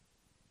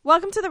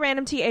Welcome to the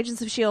Random Tea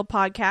Agents of S.H.I.E.L.D.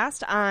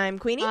 podcast. I'm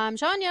Queenie. I'm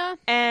Janya.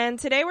 And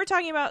today we're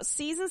talking about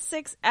Season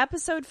 6,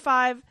 Episode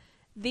 5,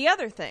 The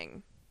Other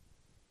Thing.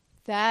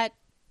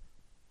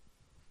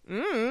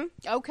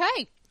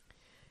 Okay.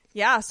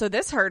 Yeah, so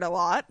this hurt a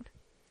lot.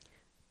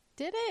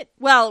 Did it?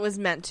 Well, it was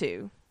meant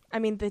to. I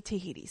mean, the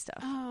Tahiti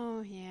stuff.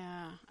 Oh,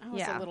 yeah. I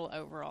was a little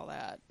over all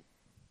that.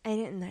 I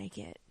didn't like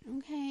it.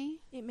 Okay.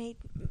 It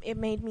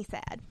made me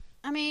sad.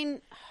 I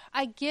mean,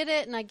 I get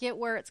it, and I get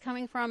where it's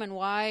coming from and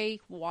why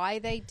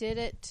they did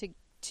it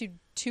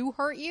to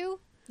hurt you.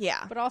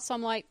 Yeah. But also,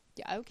 I'm like,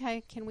 yeah,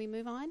 okay, can we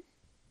move on?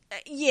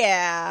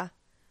 Yeah.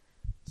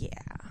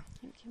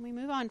 Can we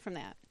move on from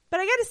that? But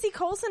I got to see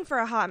Coulson for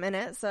a hot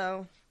minute,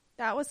 so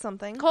that was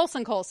something.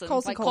 Coulson.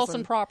 Like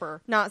Coulson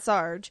proper. Not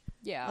Sarge.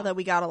 Yeah. Although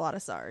we got a lot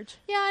of Sarge.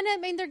 Yeah, and I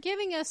mean, they're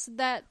giving us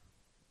that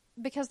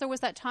because there was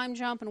that time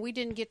jump, and we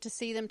didn't get to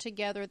see them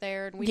together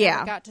there, and we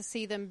never got to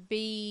see them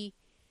be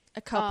a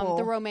couple.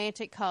 the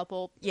romantic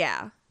couple.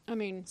 Yeah. I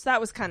mean, so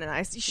that was kind of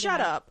nice. Shut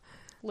up.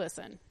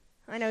 Listen.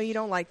 I know you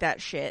don't like that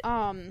shit.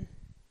 And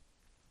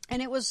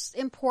it was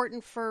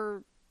important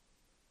for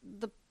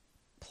the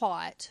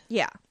plot.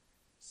 Yeah.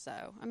 So,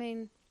 I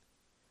mean,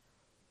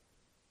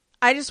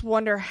 I just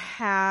wonder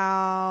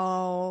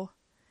how,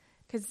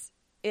 because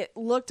it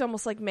looked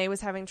almost like May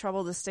was having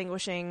trouble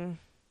distinguishing,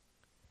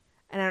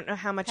 and I don't know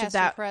how much of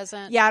that.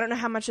 Present. Yeah, I don't know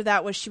how much of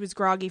that was she was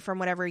groggy from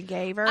whatever he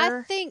gave her.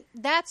 I think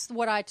that's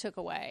what I took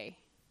away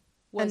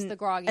was the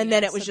grogginess. And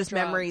then it was of just the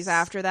drugs. memories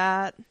after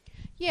that.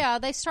 Yeah,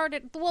 they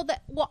started.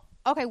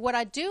 Okay, what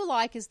I do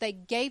like is they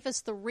gave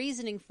us the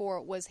reasoning for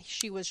it was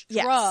she was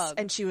drugged. Yes,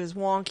 and she was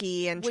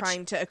wonky and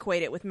trying to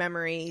equate it with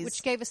memories.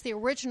 Which gave us the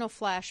original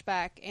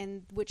flashback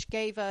and which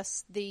gave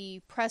us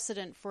the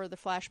precedent for the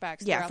flashbacks.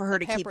 Yeah, for her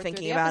to keep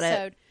thinking about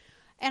it.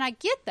 And I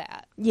get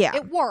that. Yeah.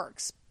 It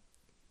works.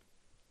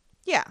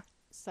 Yeah.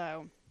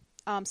 So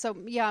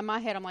yeah, in my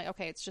head, I'm like,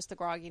 okay, it's just the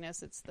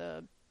grogginess. It's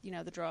the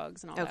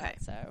drugs and all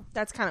that. So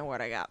that's kind of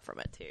what I got from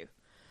it, too.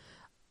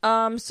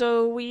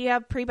 So we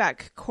have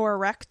pre-back,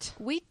 correct?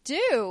 We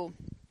do.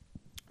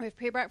 We have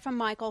pre-back from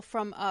Michael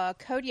from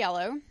Code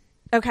Yellow.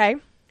 Okay.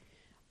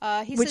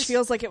 He Which says,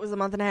 feels like it was a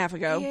month and a half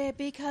ago. Yeah,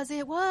 because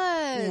it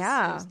was.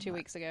 Yeah. It was 2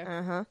 weeks ago.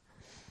 Uh-huh.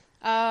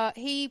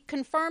 He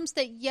confirms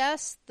that,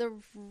 yes, the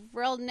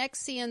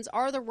Relnexians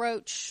are the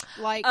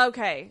roach-like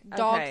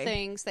dog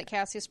things that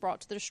Cassius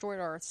brought to the destroyed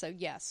Earth. So,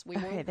 yes, we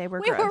were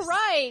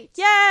right.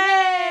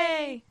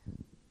 Yay!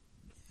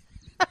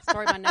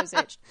 Sorry, my nose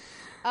itched.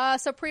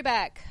 So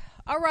pre-back.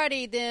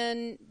 Alrighty,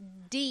 then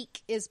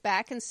Deke is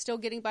back and still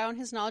getting by on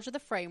his knowledge of the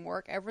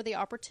framework, ever the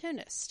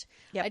opportunist.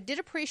 Yep. I did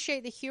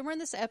appreciate the humor in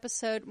this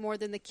episode more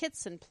than the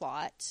Kitson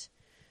plot.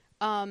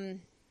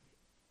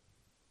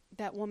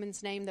 That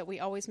woman's name that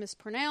we always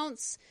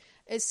mispronounce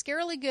is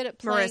scarily good at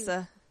playing...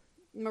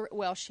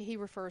 Marissa. He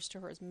refers to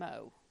her as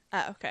Mo.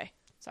 Oh, okay.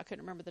 So I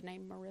couldn't remember the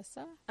name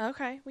Marissa.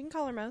 Okay, we can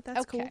call her Mo.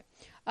 That's cool.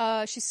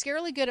 She's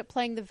scarily good at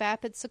playing the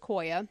vapid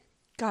Sequoia.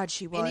 God,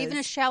 she was. And even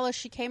as shallow as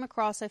she came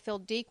across, I feel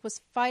Deke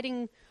was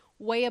fighting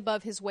way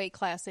above his weight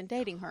class in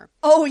dating her.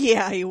 Oh,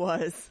 yeah, he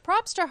was.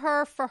 Props to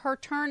her for her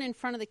turn in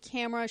front of the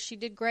camera. She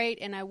did great,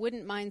 and I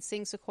wouldn't mind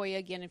seeing Sequoia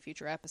again in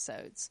future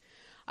episodes.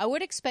 I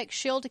would expect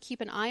S.H.I.E.L.D. to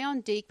keep an eye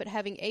on Deke, but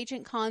having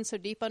Agent Khan so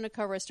deep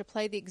undercover as to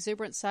play the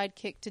exuberant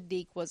sidekick to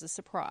Deke was a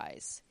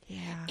surprise.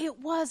 Yeah. It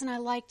was, and I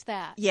liked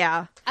that.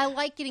 Yeah. I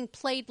like getting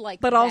played like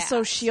that. But also,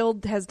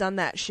 S.H.I.E.L.D. has done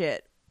that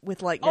shit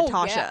with, like,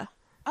 Natasha. Yeah.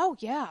 Oh,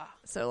 yeah.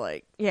 So,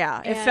 like,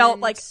 yeah. It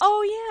felt like,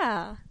 oh,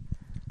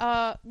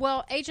 yeah.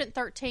 Well, Agent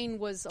 13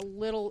 was a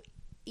little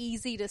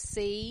easy to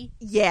see.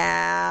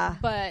 Yeah.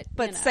 But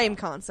same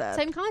concept.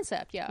 Same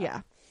concept,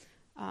 yeah.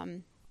 Yeah.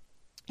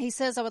 He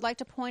says, I would like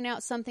to point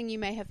out something you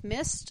may have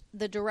missed.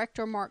 The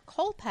director, Mark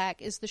Kolpak,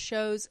 is the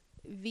show's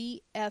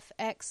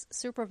VFX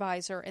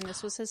supervisor, and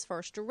this was his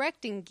first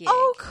directing gig.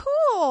 Oh,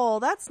 cool.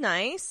 That's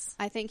nice.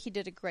 I think he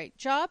did a great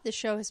job. The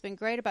show has been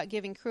great about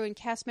giving crew and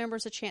cast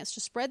members a chance to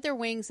spread their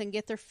wings and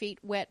get their feet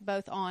wet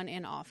both on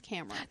and off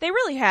camera. They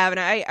really have, and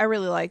I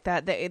really like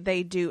that.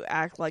 They do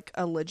act like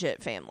a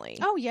legit family.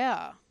 Oh,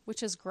 yeah,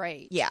 which is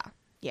great. Yeah,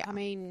 yeah. I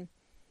mean,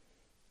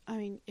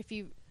 if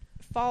you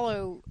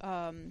follow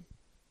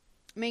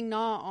Ming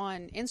Na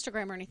on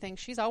Instagram or anything,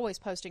 she's always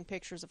posting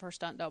pictures of her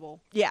stunt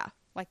double. Yeah.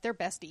 Like, they're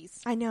besties.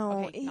 I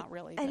know. Okay, not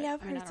really. I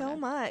love her so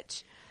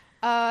much.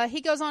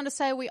 He goes on to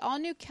say, we all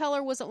knew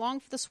Keller wasn't long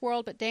for this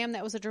world, but damn,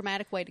 that was a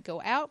dramatic way to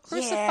go out.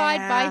 Crucified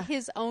by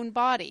his own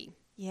body.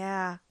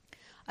 Yeah.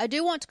 I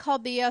do want to call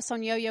BS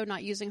on Yo-Yo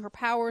not using her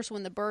powers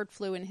when the bird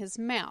flew in his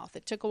mouth.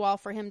 It took a while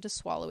for him to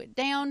swallow it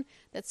down.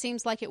 That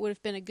seems like it would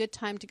have been a good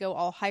time to go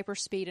all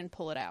hyperspeed and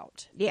pull it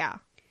out. Yeah.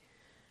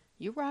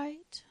 You're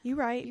right.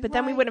 But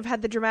then we wouldn't have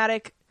had the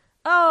dramatic,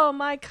 oh,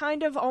 my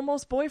kind of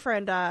almost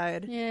boyfriend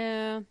died.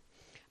 Yeah.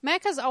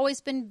 Mac has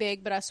always been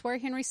big, but I swear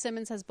Henry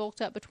Simmons has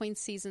bulked up between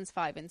seasons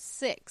 5 and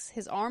 6.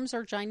 His arms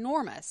are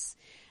ginormous.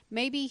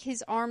 Maybe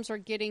his arms are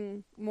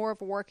getting more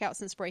of a workout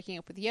since breaking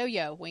up with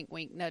Yo-Yo. Wink,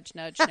 wink, nudge,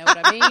 nudge. Know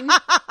what I mean?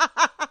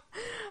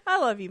 I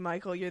love you,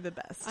 Michael. You're the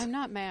best. I'm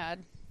not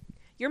mad.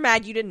 You're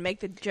mad you didn't make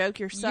the joke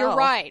yourself. You're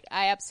right.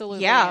 I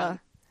absolutely am.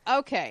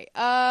 Okay.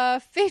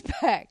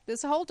 Feedback.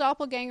 This whole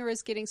doppelganger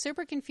is getting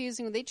super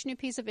confusing with each new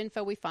piece of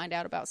info we find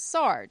out about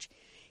Sarge.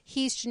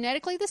 He's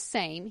genetically the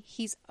same.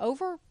 He's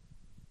over...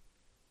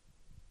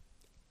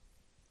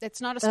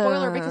 It's not a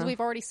spoiler because we've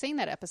already seen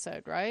that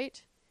episode,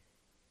 right?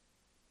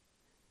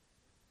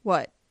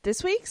 What?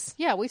 This week's?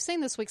 Yeah, we've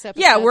seen this week's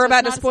episode. Yeah, we're so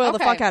about to it's spoil not... the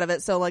fuck out of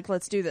it, so, like,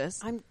 let's do this.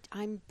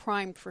 I'm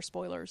primed for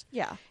spoilers.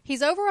 Yeah.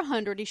 He's over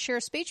 100. He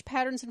shares speech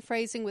patterns and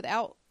phrasing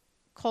without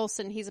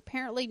Coulson. He's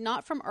apparently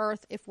not from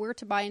Earth if we're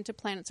to buy into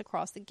planets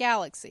across the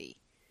galaxy.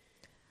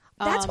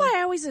 That's why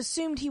I always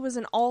assumed he was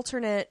an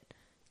alternate...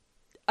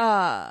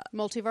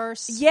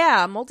 multiverse?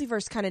 Yeah,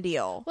 multiverse kind of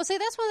deal. Well, see,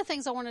 that's one of the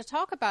things I want to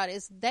talk about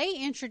is they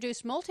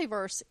introduced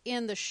multiverse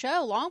in the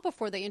show long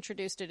before they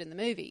introduced it in the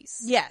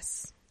movies.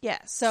 Yes.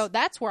 So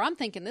that's where I'm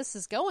thinking this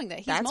is going, that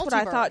he's That's multiverse. what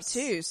I thought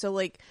too. So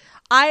like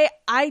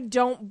I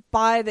don't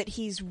buy that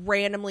he's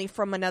randomly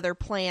from another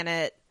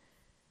planet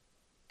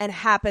and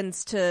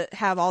happens to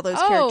have all those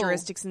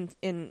characteristics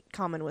in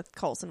common with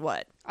Coulson.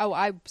 What? Oh,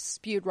 I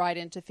spewed right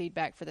into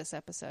feedback for this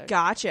episode.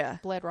 Gotcha.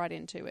 Bled right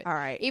into it. All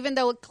right. Even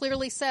though it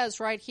clearly says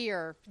right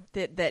here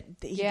That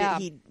he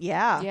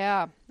Yeah.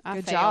 Yeah. I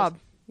Good failed. job.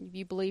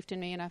 You believed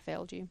in me and I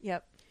failed you.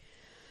 Yep.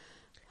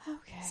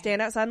 Okay.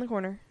 Stand outside in the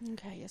corner.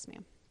 Okay, yes,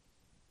 ma'am.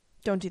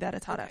 Don't do that.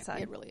 It's hot Okay,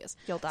 outside. It really is.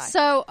 You'll die.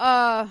 So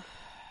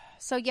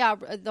yeah,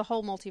 the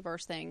whole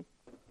multiverse thing.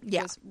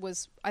 Yeah.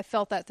 Was I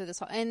felt that through this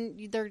whole,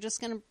 and they're just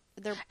gonna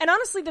And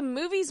honestly, the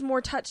movie's more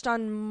touched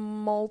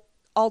on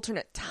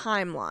alternate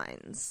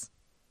timelines.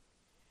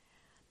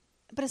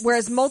 but it's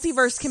Whereas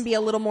multiverse can be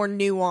a little more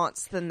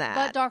nuanced than that.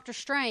 But Doctor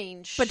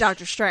Strange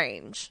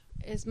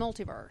is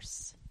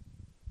multiverse.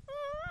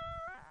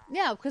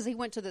 Yeah, because he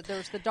went to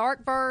there's the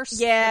dark verse.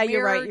 Yeah, the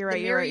mirror, you're right.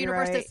 The mirror You're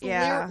universe. right. That's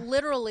Yeah.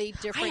 literally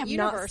different I have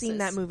universes. not seen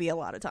that movie a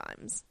lot of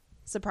times,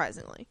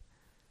 surprisingly.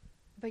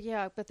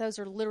 But those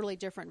are literally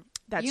different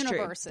That's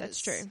universes. true.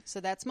 That's true.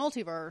 So that's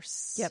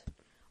multiverse. Yep.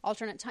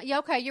 Alternate time. Yeah,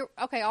 okay. You're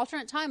okay.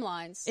 Alternate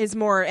timelines Is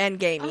more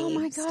endgamey Oh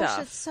my gosh,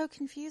 stuff. it's so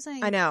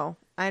confusing. I know.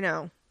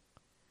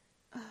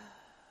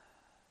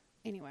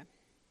 Anyway,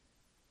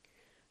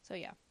 so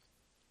yeah.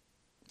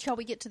 Shall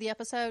we get to the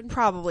episode?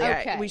 Probably.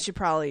 Okay. We should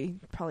probably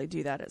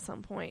do that at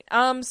some point.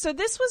 So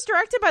this was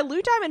directed by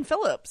Lou Diamond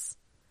Phillips.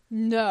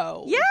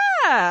 No.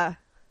 Yeah.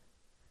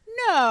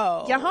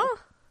 No. Yeah, huh?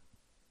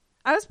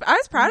 I was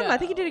proud of him. I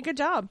think he did a good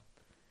job.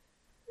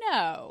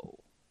 No.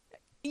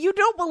 You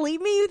don't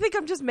believe me? You think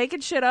I'm just making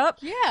shit up?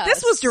 Yes.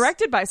 This was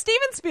directed by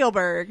Steven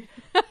Spielberg.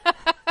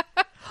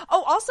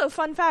 Oh, also,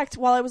 fun fact,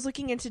 while I was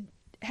looking into...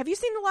 Have you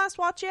seen The Last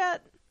Watch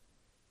yet?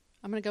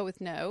 I'm going to go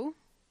with no.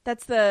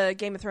 That's the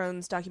Game of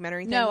Thrones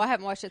documentary thing. No, I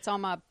haven't watched it. It's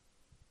on my...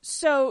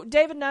 So,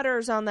 David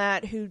Nutter's on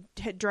that, who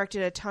had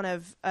directed a ton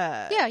of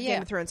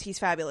Game of Thrones. He's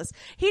fabulous.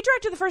 He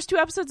directed the first 2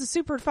 episodes of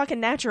Super fucking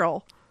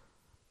Natural.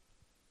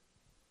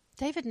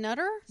 David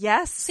Nutter?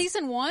 Yes.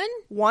 Season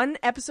 1?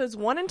 Episodes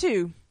 1 and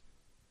 2.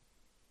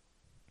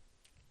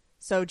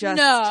 So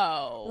just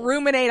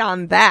ruminate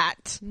on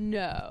that.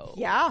 No.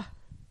 Yeah.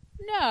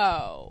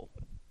 No.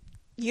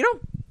 You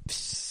don't...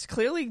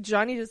 Clearly,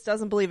 Johnny just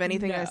doesn't believe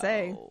anything I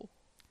say.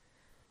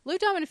 Lou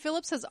Diamond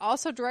Phillips has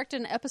also directed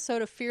an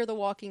episode of Fear the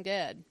Walking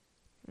Dead.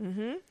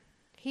 Mm-hmm.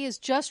 He has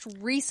just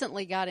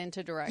recently got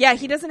into directing. Yeah,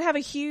 he doesn't have a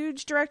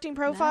huge directing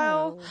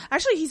profile. No.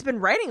 Actually, he's been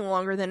writing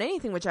longer than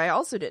anything, which I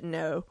also didn't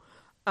know.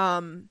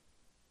 And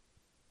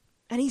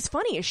he's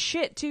funny as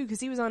shit too, because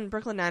he was on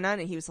Brooklyn Nine-Nine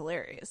and he was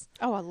hilarious.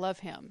 Oh, I love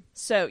him.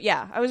 So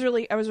yeah, I was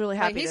really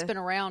happy. He's been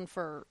around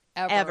forever.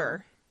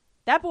 Ever.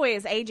 That boy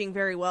is aging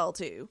very well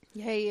too.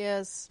 Yeah, he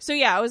is. So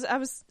yeah, I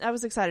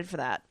was excited for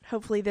that.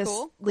 Hopefully this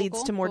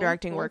leads to more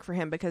directing work for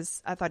him,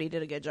 because I thought he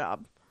did a good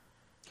job.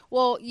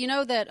 Well, you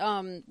know that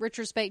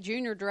Richard Speight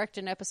Jr.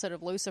 directed an episode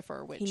of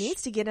Lucifer, which he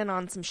needs to get in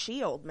on some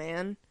S.H.I.E.L.D.,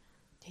 man.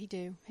 He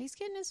do. He's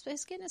getting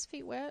his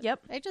feet wet.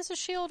 Yep. Agents of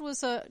S.H.I.E.L.D.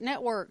 was a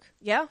network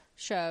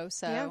show,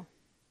 so. Yeah.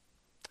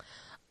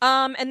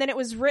 And then it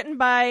was written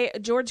by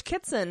George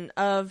Kitson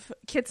of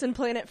Kitson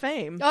Planet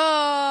fame.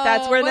 Oh,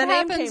 that's where the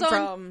name came came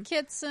from.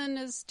 Kitson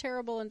is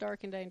terrible and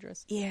dark and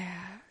dangerous. Yeah.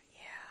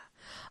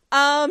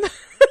 I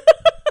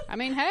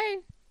mean, hey.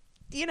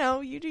 You know,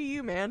 you do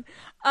you, man.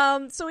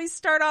 So we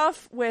start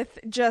off with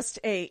just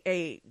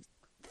a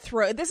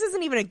throat. This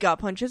isn't even a gut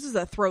punch. This is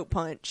a throat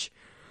punch.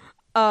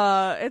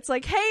 It's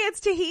like, hey, it's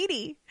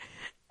Tahiti.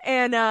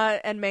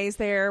 And May's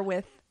there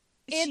with...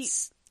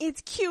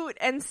 It's cute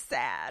and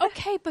sad.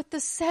 Okay, but the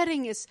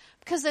setting is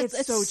because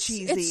it's so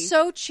cheesy. It's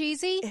so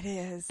cheesy. It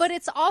is. But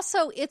it's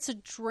a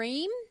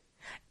dream.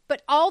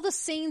 But all the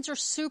scenes are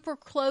super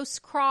close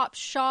crop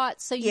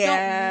shots, so you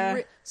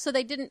don't. So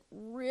they didn't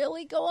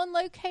really go on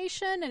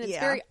location, and it's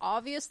very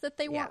obvious that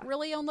they weren't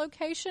really on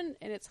location,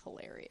 and it's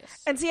hilarious.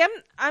 And see,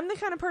 I'm the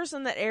kind of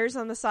person that errs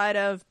on the side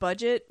of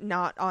budget,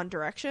 not on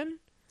direction.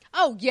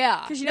 Oh,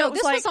 yeah. Because,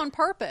 this was on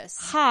purpose.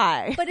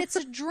 Hi. But it's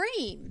a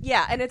dream.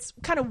 Yeah, and it's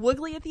kind of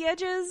wiggly at the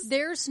edges.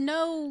 There's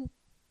no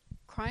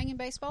crying in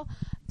baseball.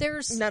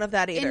 There's none of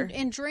that either.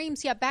 In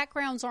dreams,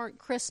 backgrounds aren't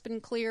crisp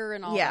and clear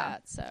and all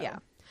that. So. Yeah.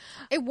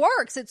 It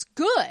works. It's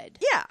good.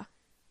 Yeah.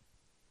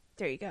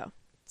 There you go.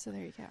 So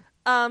there you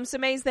go. So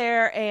May's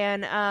there,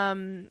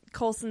 and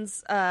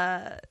Coulson's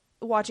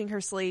watching her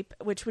sleep,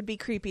 which would be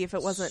creepy if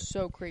it wasn't.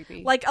 So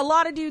creepy. Like, a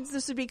lot of dudes,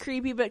 this would be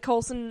creepy, but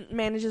Coulson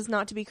manages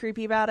not to be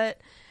creepy about it.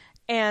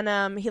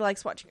 And he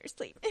likes watching her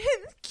sleep.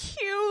 It's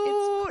cute.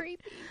 It's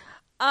creepy.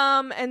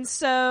 And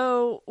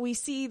so we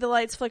see the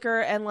lights flicker,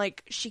 and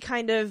like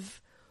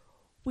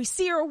we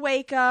see her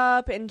wake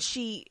up, and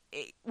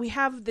we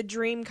have the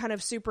dream kind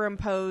of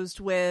superimposed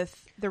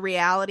with the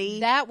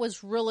reality. That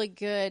was really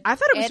good. I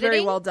thought it was editing.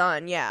 very well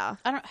done. Yeah.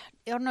 I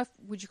don't know if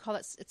would you call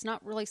that. It's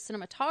not really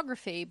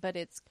cinematography, but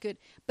it's good.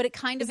 But it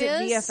kind of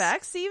Is is. it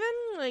VFX even?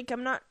 Like,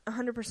 I'm not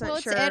 100% Well,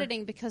 sure. it's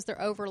editing because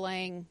they're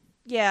overlaying.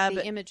 Yeah, the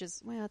but images.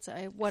 Well, it's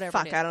whatever.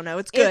 fuck, it is. I don't know.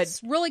 It's good.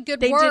 It's really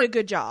good. They work. did a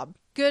good job.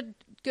 Good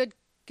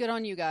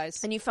on you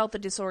guys. And you felt the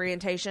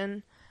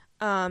disorientation.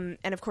 And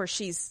of course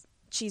she's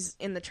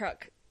in the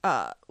truck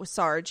with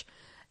Sarge,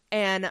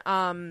 and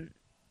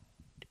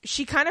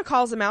she kind of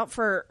calls him out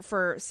for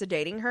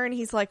sedating her, and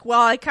he's like,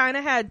 well, I kind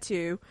of had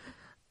to.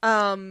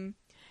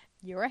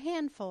 You're a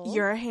handful.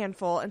 You're a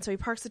handful. And so he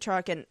parks the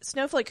truck, and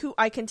Snowflake, who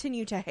I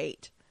continue to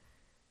hate,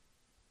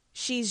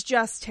 she's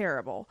just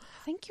terrible.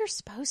 I think you're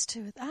supposed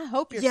to. I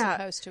hope you're Yeah.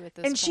 supposed to at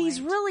this And point. she's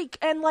really,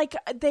 and like,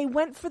 they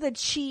went for the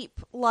cheap,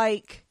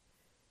 like,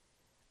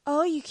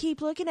 oh, you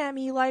keep looking at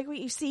me, like what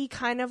you see,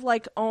 kind of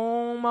like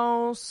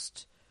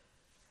almost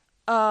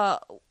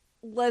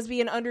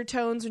lesbian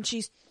undertones when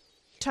she's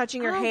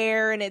touching her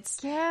hair, and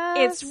it's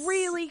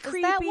really creepy.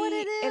 Is that what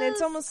it is? And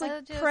it's almost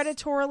like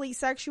predatorily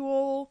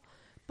sexual,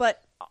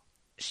 but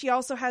she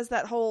also has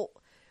that whole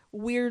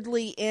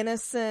weirdly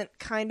innocent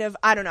kind of,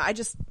 I don't know, I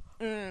just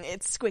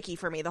it's squicky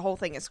for me. The whole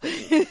thing is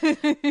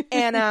squicky.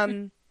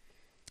 And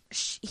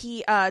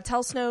he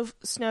tells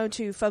Snow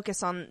to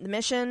focus on the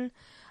mission,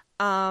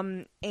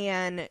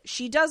 and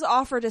she does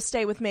offer to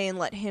stay with May and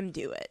let him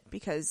do it,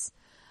 because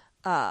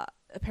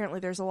apparently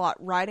there's a lot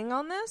riding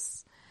on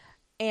this.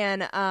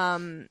 And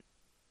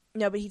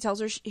no, but he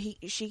tells her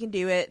she can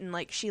do it, and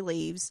like she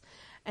leaves,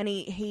 and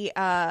he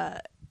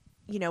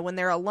you know, when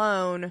they're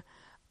alone,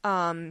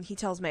 he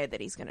tells May that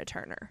he's going to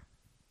turn her,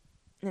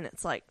 and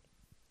it's like,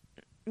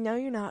 no,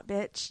 you're not,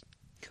 bitch.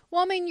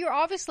 Well, I mean, you're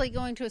obviously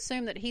going to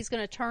assume that he's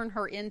going to turn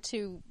her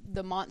into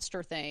the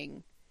monster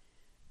thing.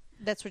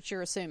 That's what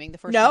you're assuming. The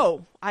first No,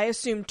 time. I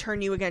assumed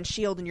turn you against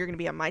S.H.I.E.L.D. and you're going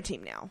to be on my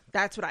team now.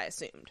 That's what I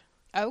assumed.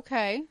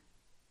 Okay.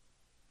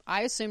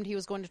 I assumed he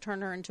was going to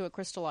turn her into a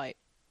crystallite.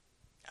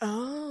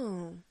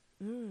 Oh.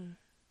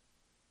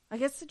 I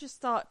guess I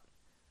just thought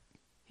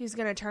he was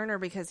going to turn her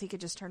because he could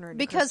just turn her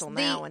into crystal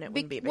now and it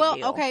wouldn't be a big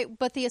deal. Okay,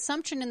 but the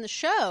assumption in the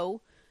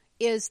show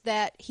is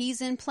that he's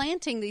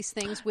implanting these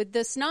things with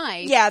this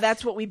knife. Yeah,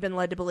 that's what we've been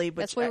led to believe.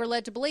 That's what we were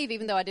led to believe,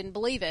 even though I didn't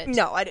believe it.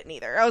 No, I didn't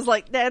either. I was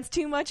like, that's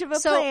too much of a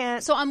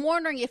plant. So I'm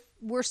wondering if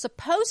we're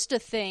supposed to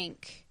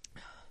think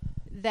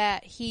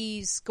that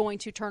he's going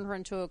to turn her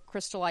into a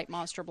crystallite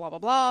monster, blah, blah,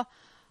 blah.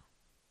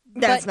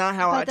 That's not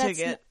how I took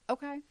it.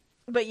 Okay.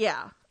 But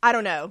yeah, I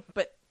don't know.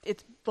 But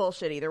it's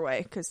bullshit either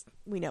way, because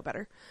we know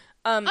better.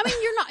 I mean,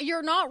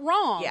 you're not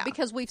wrong, Yeah.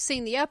 because we've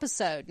seen the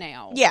episode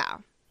now. Yeah.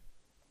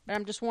 But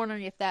I'm just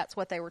wondering if that's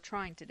what they were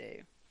trying to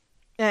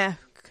do.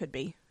 Could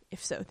be.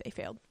 If so, they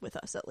failed with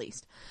us at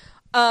least.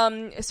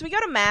 So we go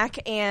to Mac,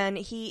 and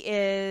he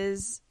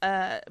is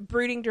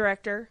brooding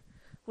director,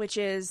 which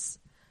is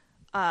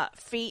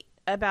feet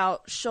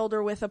about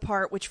shoulder width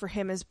apart, which for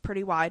him is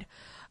pretty wide.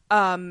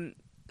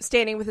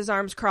 Standing with his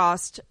arms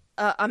crossed,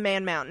 a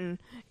man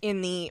mountain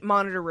in the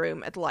monitor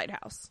room at the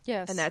lighthouse.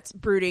 Yes. And that's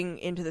brooding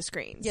into the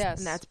screens. Yes.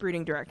 And that's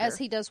brooding director. As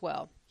he does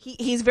well.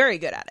 He's very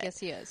good at it. Yes,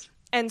 he is.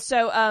 And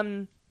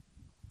so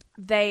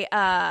they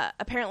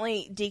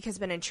apparently Deke has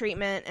been in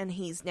treatment and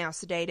he's now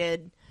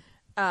sedated,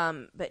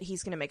 but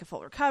he's going to make a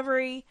full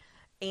recovery.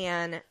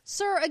 And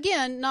Sir,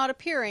 again, not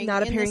appearing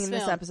in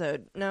this film.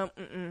 episode. No.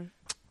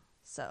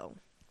 So,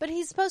 but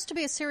he's supposed to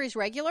be a series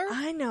regular.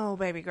 I know,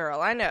 baby girl.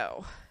 I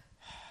know.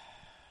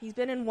 He's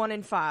been in 1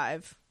 in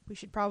 5. We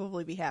should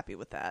probably be happy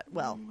with that.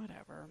 Well,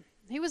 whatever.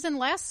 He was in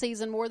last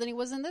season more than he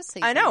was in this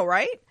season. I know,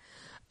 right?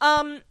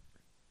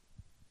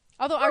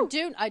 Although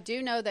I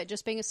do know that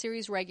just being a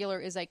series regular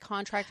is a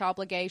contract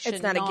obligation.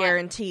 It's not a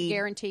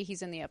guarantee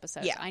he's in the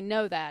episode. Yeah. I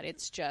know that.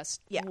 It's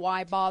just Yeah.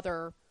 why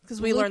bother? Because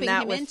we learned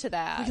that him into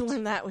that. We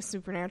learned that with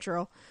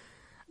Supernatural.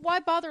 Why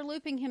bother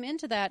looping him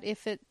into that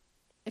if they're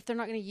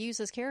not going to use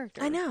his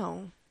character? I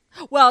know.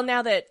 Well,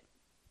 now that,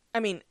 I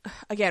mean,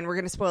 again, we're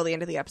going to spoil the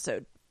end of the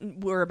episode.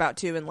 We're about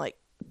to in like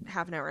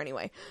half an hour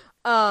anyway.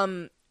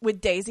 With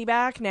Daisy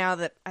back, now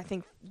that I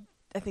think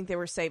they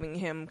were saving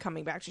him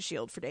coming back to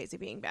S.H.I.E.L.D. for Daisy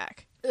being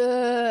back.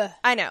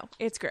 I know.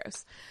 It's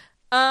gross.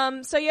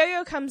 So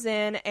Yo-Yo comes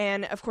in,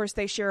 and of course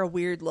they share a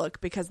weird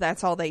look because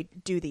that's all they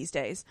do these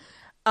days.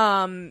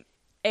 And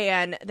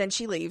then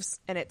she leaves,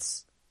 and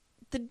it's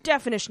the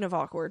definition of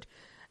awkward.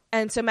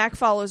 And so Mac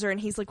follows her, and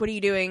he's like, "What are you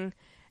doing?"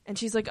 And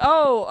she's like,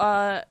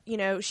 "Oh,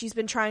 she's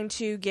been trying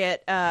to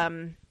get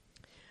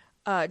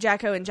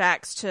Jacko and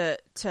Jax to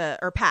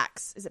or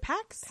Pax. Is it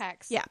Pax?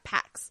 Pax. Yeah,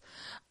 Pax.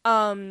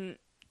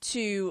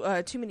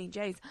 too many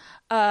J's,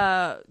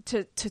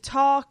 to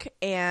talk,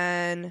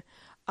 and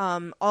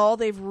all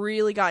they've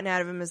really gotten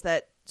out of him is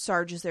that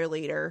Sarge is their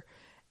leader.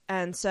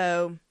 And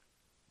so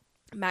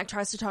Mac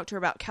tries to talk to her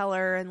about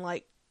Keller and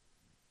like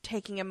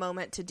taking a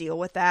moment to deal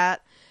with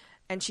that,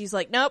 and she's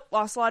like, nope,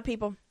 lost a lot of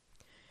people.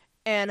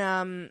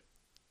 And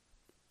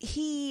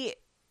she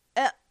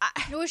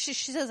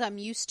says, I'm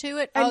used to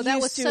it. I'm Oh, that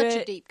used was to such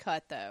it. a deep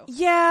cut, though.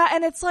 Yeah,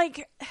 and it's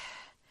like,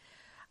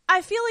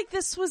 I feel like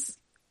this was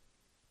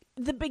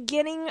the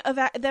beginning of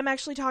them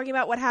actually talking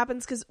about what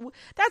happens, because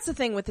that's the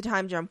thing with the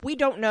time jump. We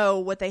don't know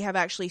what they have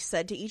actually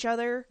said to each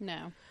other.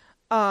 No.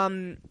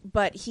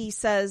 But he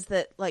says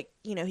that, like,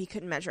 you know, he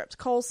couldn't measure up to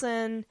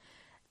Coulson,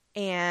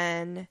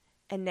 and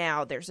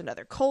now there's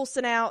another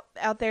Coulson out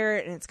there,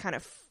 and it's kind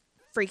of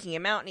freaking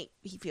him out, and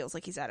he feels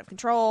like he's out of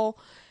control.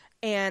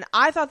 And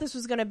I thought this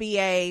was going to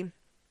be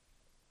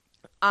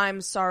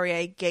I'm sorry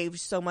I gave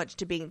so much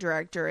to being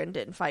director and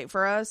didn't fight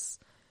for us.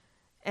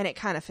 And it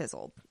kind of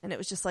fizzled. And it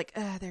was just like,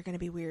 they're going to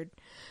be weird.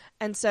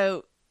 And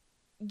so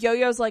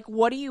Yo-Yo's like,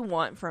 what do you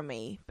want from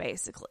me,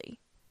 basically?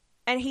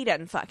 And he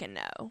doesn't fucking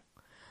know.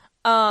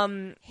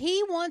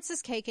 He wants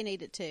his cake and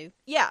eat it too.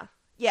 Yeah.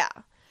 Yeah.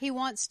 He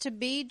wants to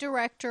be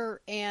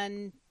director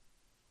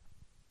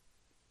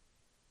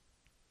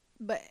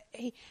but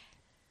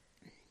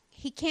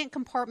he can't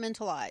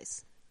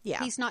compartmentalize.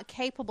 Yeah. He's not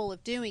capable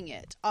of doing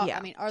it. Yeah.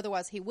 I mean,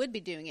 otherwise he would be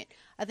doing it.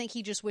 I think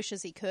he just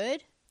wishes he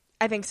could.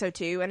 I think so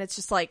too. And it's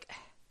just like,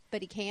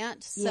 but he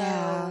can't. So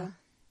yeah.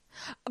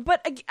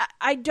 But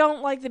I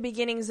don't like the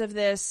beginnings of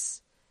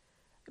this.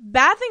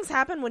 Bad things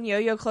happen when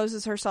Yo-Yo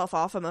closes herself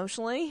off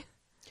emotionally.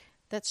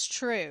 That's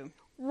true.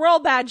 Real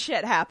bad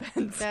shit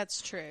happens.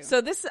 That's true.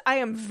 So I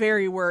am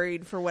very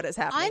worried for what is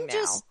happening now.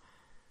 just,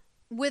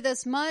 with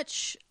as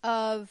much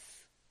of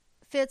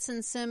Fitz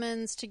and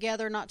Simmons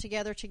together, not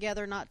together,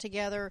 together, not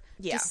together,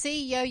 yeah. to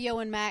see Yo-Yo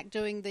and Mac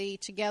doing the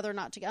together,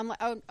 not together, I'm like,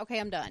 oh, okay,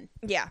 I'm done.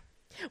 Yeah.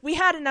 We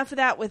had enough of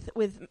that with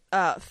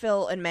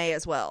Phil and May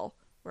as well,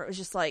 where it was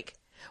just like,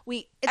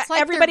 it's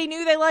like everybody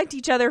knew they liked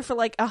each other for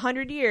like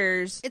 100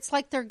 years. It's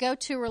like their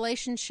go-to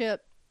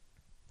relationship.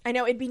 I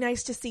know, it'd be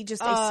nice to see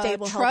just a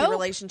stable, healthy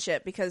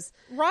relationship, because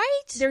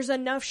there's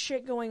enough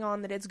shit going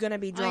on that it's going to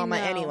be drama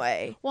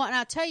anyway. Well, and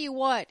I'll tell you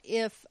what,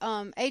 if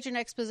Agent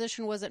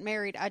Exposition wasn't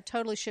married, I'd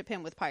totally ship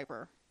him with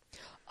Piper.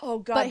 Oh,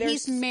 God. But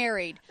he's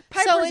married.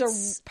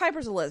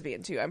 Piper's a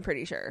lesbian, too, I'm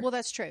pretty sure. Well,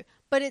 that's true.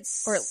 But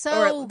it's or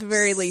at the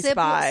very least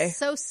bi.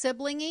 So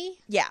sibling-y.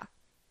 Yeah.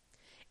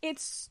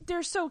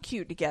 They're so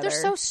cute together.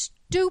 They're so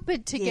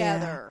stupid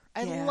together.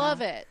 Yeah. I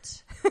love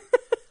it.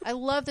 I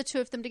love the two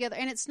of them together.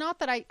 And it's not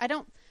that I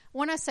don't,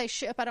 when I say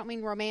ship, I don't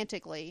mean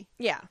romantically.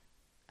 Yeah.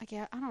 I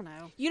don't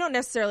know. You don't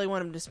necessarily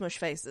want them to smush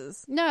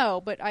faces.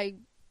 No, but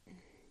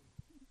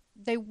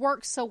they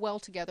work so well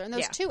together. And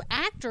those two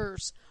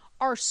actors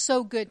are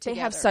so good together.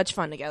 They have such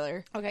fun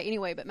together. Okay,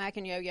 anyway, but Mac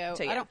and Yo-Yo,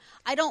 so, yeah.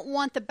 I don't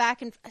want the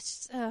back and...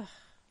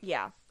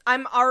 Yeah.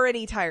 I'm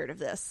already tired of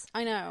this.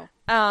 I know.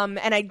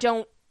 And I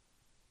don't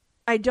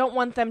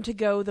want them to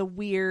go the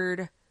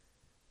weird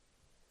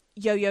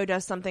Yo-Yo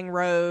does something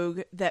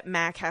rogue that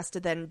Mac has to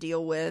then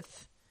deal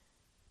with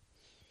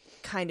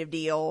kind of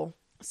deal.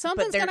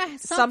 Something's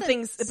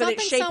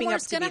it's shaping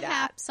up to be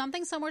that.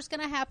 Something somewhere's going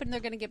to happen. They're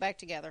going to get back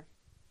together.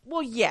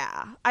 Well,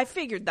 yeah, I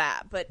figured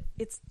that, but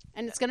it's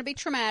going to be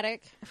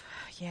traumatic.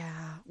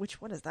 Yeah.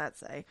 What does that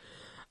say?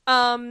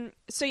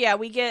 So yeah,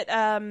 we get,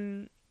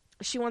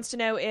 she wants to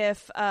know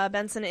if,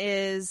 Benson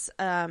is,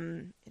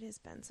 it is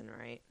Benson,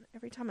 right?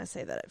 Every time I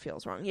say that, it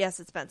feels wrong. Yes,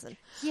 it's Benson.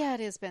 Yeah, it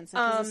is Benson.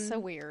 'Cause it's so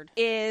weird.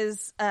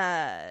 Is,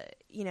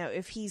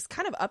 if he's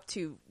kind of up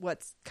to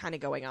what's kind of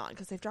going on,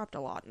 because they've dropped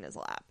a lot in his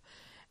lap.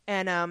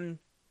 And,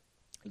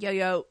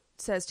 Yo-Yo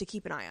says to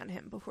keep an eye on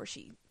him before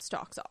she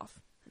stalks off.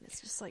 And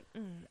it's just like,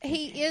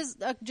 he is,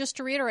 just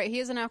to reiterate, he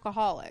is an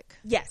alcoholic.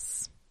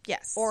 Yes.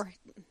 Or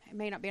he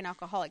may not be an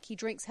alcoholic. He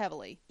drinks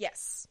heavily.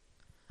 Yes.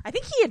 I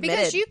think he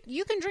admitted. Because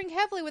you can drink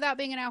heavily without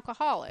being an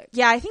alcoholic.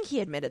 Yeah, I think he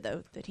admitted,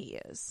 though, that he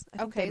is.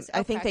 I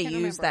think they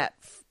used remember.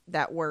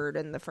 that word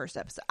in the first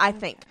episode. I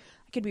think.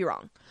 I could be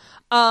wrong.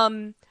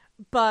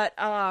 But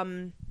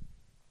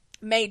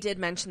May did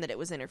mention that it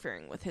was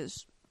interfering with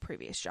his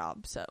previous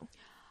job, so...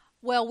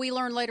 Well, we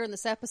learn later in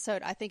this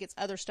episode, I think it's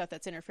other stuff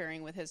that's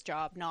interfering with his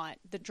job, not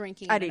the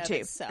drinking. I do too.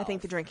 Itself. I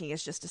think the drinking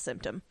is just a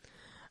symptom.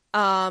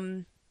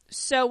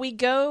 So we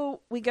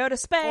go to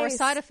space. Or a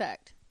side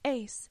effect.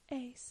 Ace.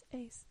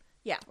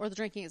 Yeah. Or the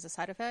drinking is a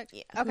side effect?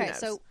 Yeah. Okay,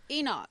 so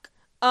Enoch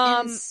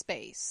in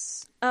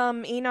space.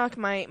 Enoch,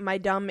 my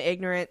dumb,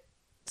 ignorant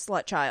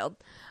slut child.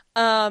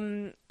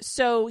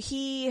 So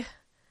he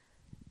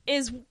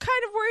is kind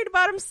of worried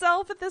about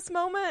himself at this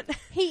moment.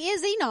 He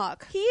is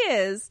Enoch. He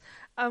is.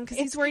 Because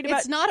he's worried about...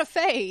 It's not a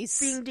face.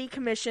 Being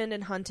decommissioned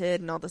and hunted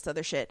and all this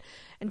other shit.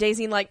 And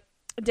Daisy and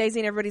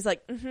everybody's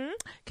like,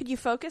 could you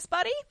focus,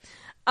 buddy?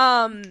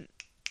 Over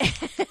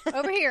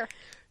here.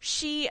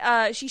 She's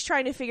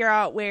trying to figure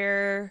out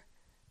where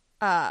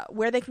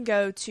they can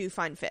go to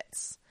find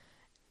Fitz.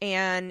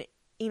 And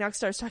Enoch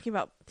starts talking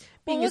about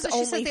being his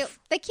only...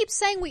 They keep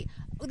saying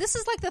this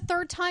is like the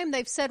third time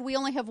they've said we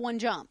only have one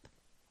jump.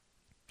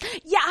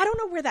 Yeah, I don't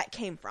know where that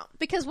came from.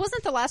 Because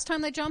wasn't the last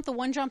time they jumped the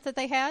one jump that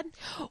they had?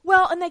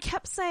 Well, and they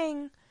kept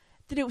saying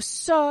that it was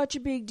such a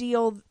big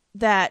deal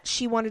that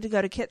she wanted to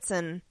go to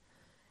Kitson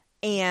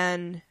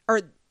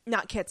or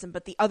not Kitson,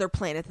 but the other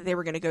planet that they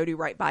were going to go to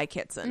right by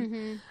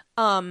Kitson.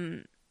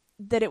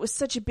 That it was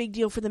such a big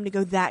deal for them to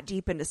go that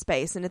deep into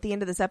space. And at the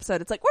end of this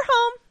episode, it's like, we're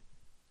home.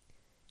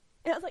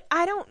 And I was like,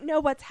 I don't know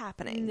what's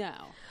happening.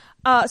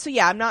 No. So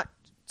yeah, I'm not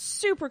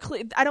super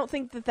clear. I don't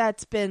think that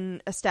that's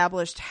been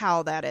established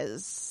how that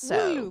is.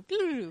 So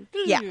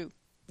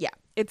yeah,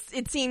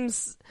 it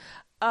seems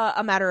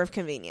a matter of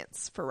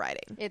convenience for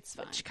writing. It's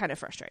fine. Which kind of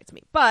frustrates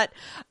me. But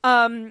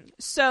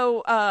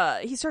so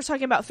he starts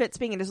talking about Fitz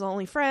being his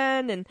only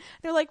friend, and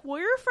they're like, well,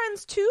 you're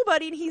friends too,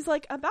 buddy. And he's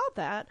like, about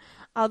that.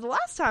 The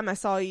last time I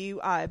saw you,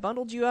 I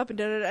bundled you up and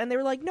da-da-da. And they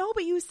were like, no,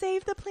 but you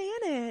saved the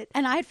planet.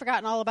 And I had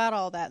forgotten all about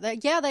all that.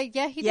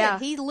 He did.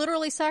 He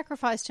literally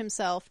sacrificed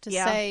himself to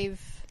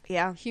save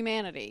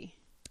humanity.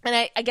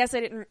 And I guess I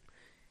didn't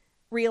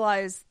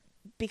realize,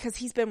 because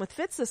he's been with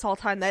Fitz this whole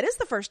time, that is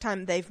the first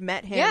time they've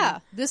met him. Yeah,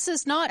 this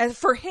is not...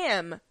 for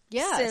him.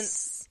 Yes.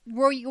 Since...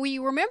 We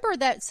remember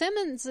that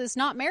Simmons is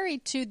not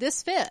married to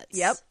this Fitz.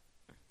 Yep.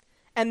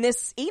 And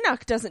this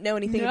Enoch doesn't know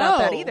anything about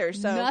that either.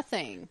 So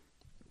nothing.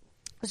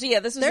 So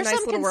yeah, this was a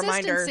nice little reminder. There's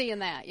some consistency in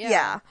that.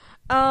 Yeah.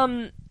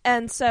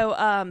 And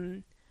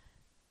so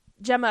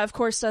Gemma, of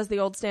course, does the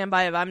old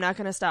standby of, I'm not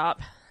going to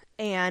stop.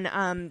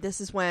 And this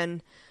is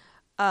when...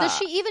 does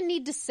she even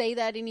need to say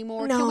that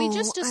anymore? No, can we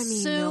just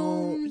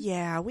assume? No.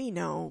 Yeah, we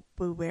know,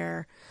 Boo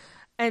Bear.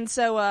 And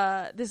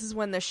so this is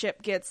when the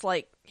ship gets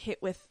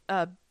hit with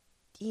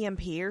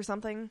EMP or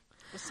something.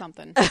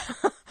 Something.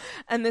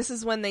 And this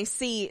is when they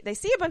see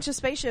a bunch of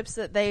spaceships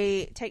that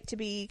they take to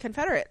be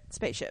Confederate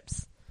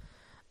spaceships.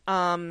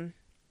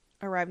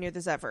 Arrive near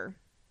the Zephyr.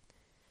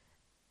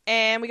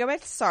 And we go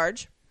back to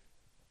Sarge.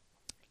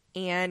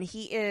 And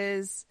he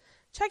is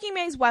checking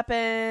May's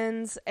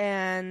weapons,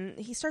 and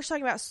he starts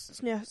talking about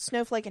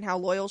Snowflake and how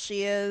loyal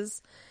she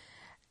is.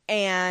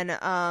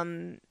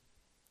 And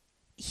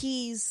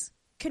he's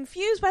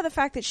confused by the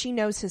fact that she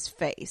knows his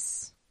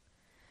face.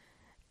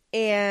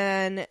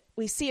 And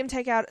we see him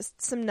take out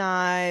some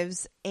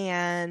knives,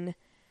 and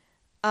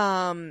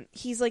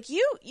he's like,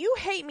 you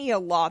hate me a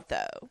lot,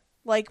 though.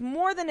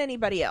 More than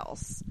anybody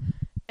else.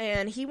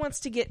 And he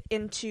wants to get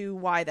into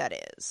why that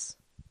is.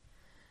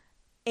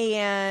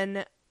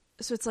 And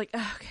so it's like,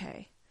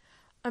 okay.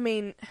 I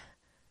mean...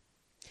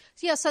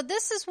 Yeah, so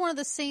this is one of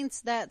the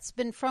scenes that's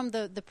been from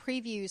the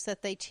previews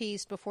that they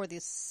teased before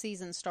this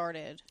season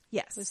started.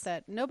 Yes. Was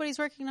that nobody's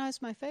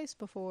recognized my face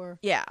before.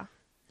 Yeah.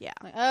 Yeah.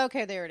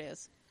 Okay, there it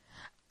is.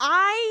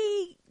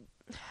 I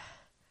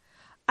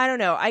don't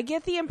know. I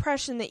get the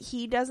impression that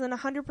he doesn't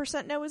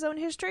 100% know his own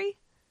history.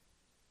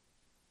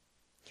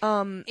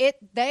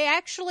 They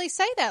actually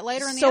say that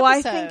later in the episode. So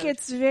I think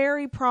it's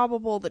very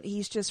probable that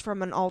he's just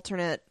from an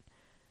alternate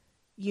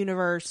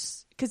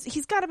universe, because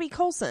he's got to be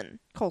Coulson.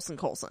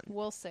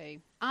 We'll see.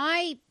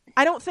 I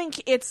don't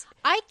think it's...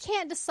 I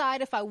can't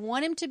decide if I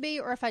want him to be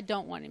or if I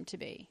don't want him to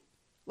be.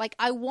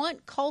 I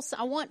want Coulson.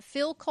 I want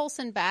Phil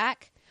Coulson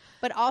back,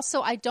 but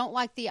also I don't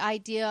like the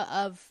idea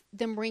of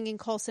them bringing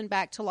Coulson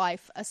back to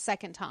life a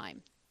second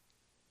time.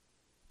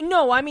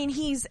 No, I mean,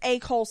 he's a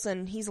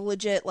Coulson. He's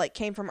legit,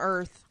 came from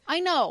Earth. I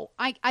know.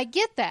 I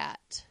get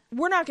that.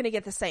 We're not going to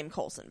get the same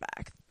Coulson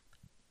back.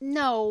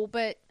 No,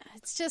 but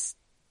it's just...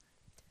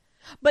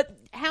 But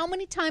how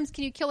many times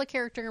can you kill a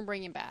character and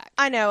bring him back?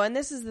 I know, and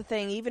this is the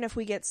thing. Even if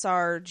we get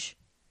Sarge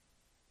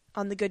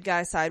on the good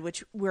guy side,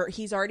 which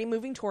he's already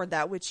moving toward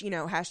that, which,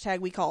 hashtag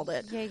we called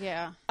it.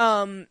 Yeah.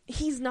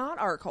 He's not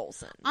our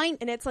Coulson.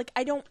 And it's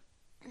I don't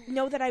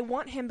know that I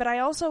want him, but I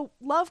also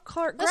love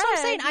Clark Gregg. That's what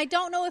I'm saying. I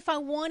don't know if I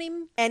want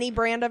him. Any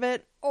brand of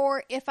it.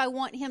 Or if I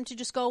want him to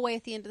just go away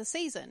at the end of the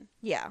season.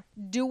 Yeah.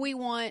 Do we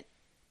want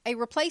a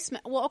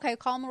replacement? Well, okay,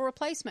 call him a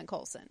replacement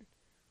Coulson.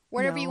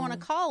 Whatever you want to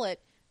call it.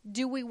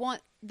 Do we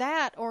want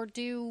that, or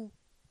does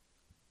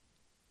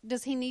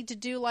he need to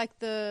do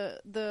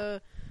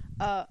the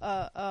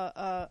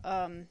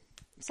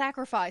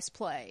sacrifice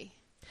play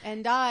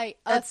and die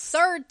a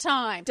third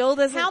time?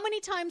 How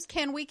many times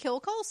can we kill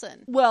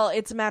Coulson? Well,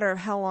 it's a matter of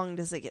how long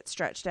does it get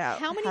stretched out.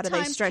 How many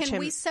times can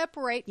we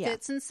separate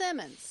Fitz and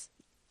Simmons?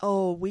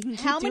 Oh, we can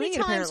keep How doing many it,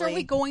 times apparently. are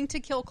we going to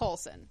kill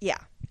Coulson? Yeah.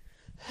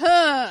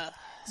 Huh.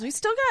 So we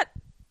still got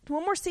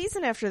one more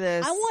season after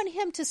this. I want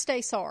him to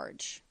stay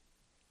Sarge.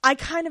 I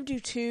kind of do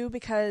too,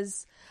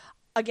 because,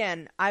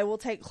 again, I will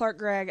take Clark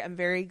Gregg. I'm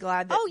very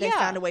glad that they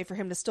found a way for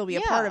him to still be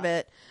a part of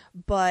it,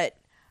 but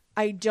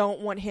I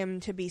don't want him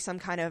to be some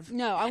kind of...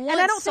 No, I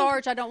want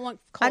Sarge. I don't want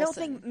Coulson. I don't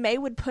think May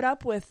would put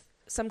up with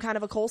some kind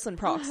of a Coulson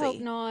proxy. I hope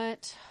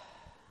not.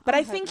 But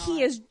I think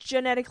he is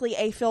genetically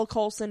a Phil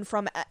Coulson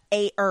from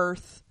a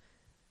Earth.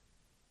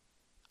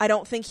 I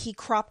don't think he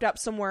cropped up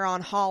somewhere on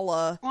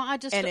Hala. Well, I'm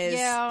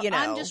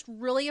just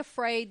really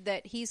afraid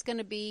that he's going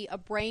to be a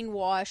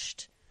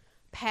brainwashed,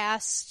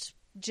 past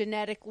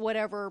genetic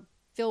whatever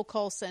Phil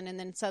Coulson, and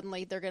then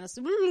suddenly they're going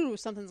to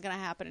something's going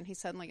to happen, and he's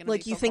suddenly going to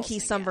Like, be you Phil think Coulson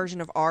he's some again.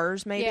 version of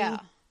ours, maybe? Yeah.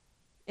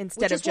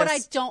 Instead Which of is just... what I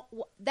don't.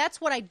 That's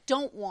what I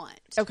don't want.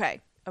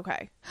 Okay.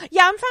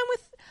 Yeah, I'm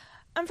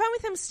fine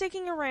with him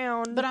sticking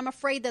around. But I'm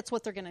afraid that's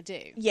what they're going to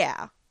do.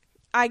 Yeah.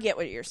 I get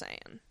what you're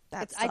saying.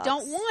 I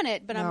don't want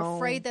it, but I'm No.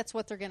 afraid that's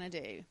what they're going to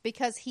do.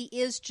 Because he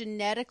is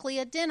genetically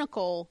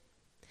identical.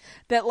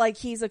 That, like,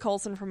 he's a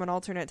Coulson from an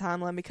alternate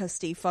timeline because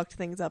Steve fucked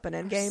things up in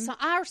Endgame.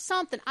 Or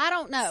something. I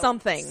don't know.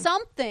 Something.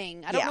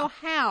 I don't know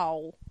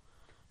how.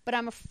 But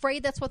I'm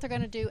afraid that's what they're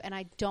going to do, and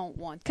I don't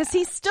want that. Because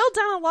he's still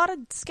done a lot of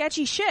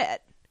sketchy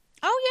shit.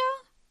 Oh,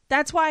 yeah.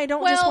 That's why I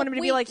don't just want him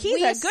to be like,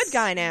 he's a good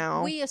guy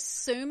now. We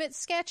assume it's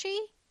sketchy.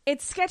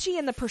 It's sketchy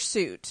in the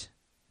pursuit.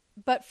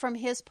 But from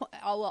his point,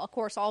 well, of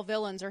course, all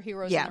villains are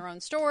heroes Yeah. in their own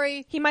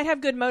story. He might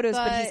have good motives,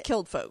 but he's But-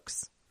 killed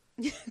folks.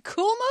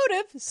 Cool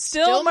motive.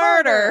 Still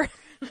murder.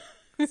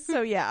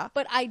 So, yeah.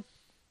 But I'm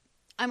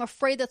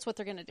afraid that's what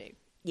they're going to do.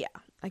 Yeah,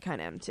 I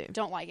kind of am too.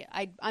 Don't like it.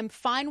 I'm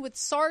fine with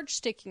Sarge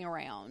sticking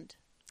around.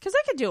 Because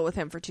I could deal with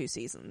him for 2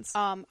 seasons.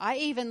 I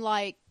even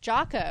like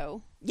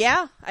Jocko.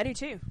 Yeah, I do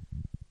too.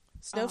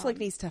 Snowflake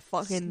needs to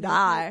fucking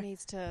die.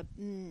 Needs to.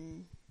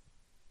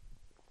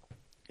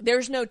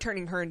 There's no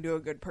turning her into a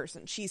good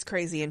person. She's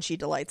crazy and she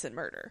delights in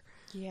murder.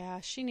 Yeah,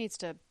 she needs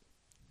to,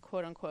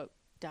 quote unquote,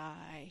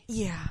 die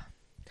Yeah.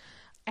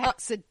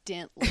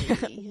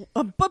 accidentally.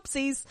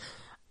 Boopsies.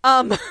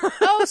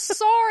 Oh,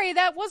 sorry,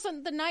 that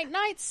wasn't the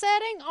night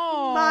setting.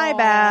 Oh, My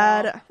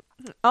bad.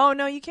 Oh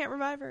no, you can't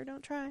revive her.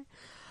 Don't try.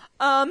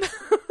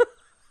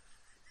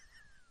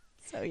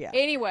 So yeah.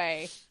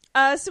 Anyway,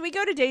 So we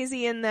go to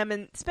Daisy and them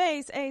in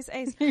space. Ace.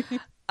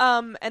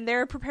 And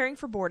they're preparing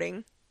for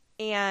boarding.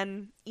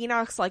 And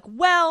Enoch's like,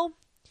 well,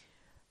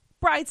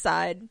 bright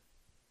side,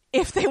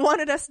 if they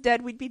wanted us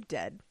dead, we'd be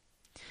dead.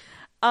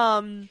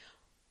 And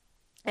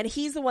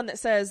he's the one that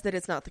says that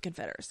it's not the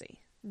Confederacy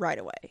right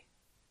away.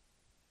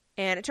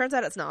 And it turns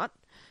out it's not.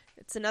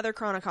 It's another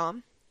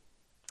Chronicom.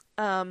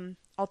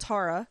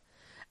 Altara.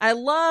 I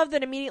love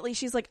that immediately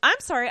she's like, I'm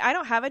sorry, I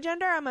don't have a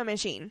gender, I'm a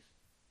machine.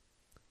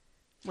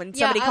 When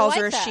somebody I calls like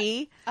her a that.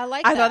 she. I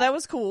like I that. thought that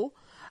was cool.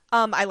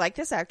 I like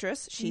this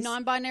actress. She's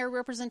non-binary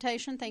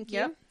representation. Thank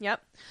you.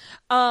 Yep.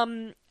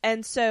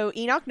 And so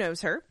Enoch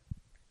knows her.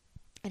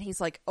 And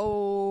he's like,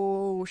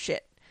 oh,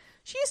 shit.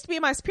 She used to be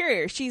my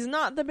superior. She's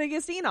not the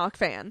biggest Enoch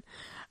fan.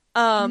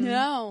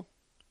 No.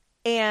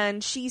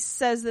 And she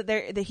says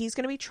that he's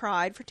going to be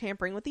tried for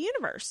tampering with the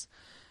universe.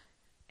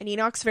 And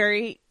Enoch's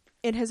very,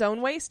 in his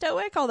own way,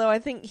 stoic, although I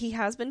think he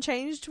has been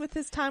changed with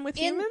his time with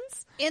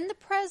humans. In the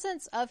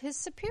presence of his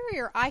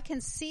superior, I can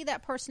see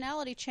that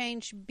personality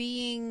change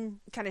being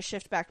Kind of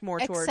shift back more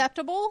toward...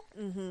 acceptable.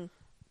 Mm-hmm.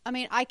 I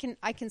mean, I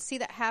can see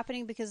that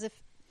happening because if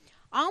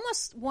I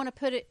almost want to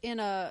put it in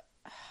a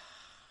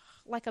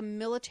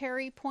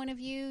military point of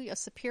view, a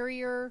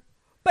superior.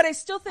 But I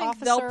still think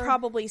officer. they'll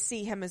probably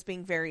see him as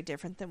being very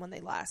different than when they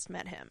last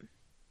met him.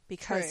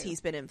 Because True. he's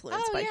been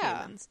influenced by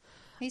humans.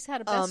 He's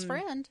had a best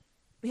friend.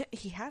 Yeah,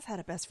 he has had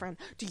a best friend.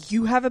 Do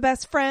you have a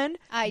best friend?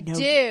 I No.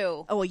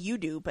 do. Oh, well, you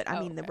do, but I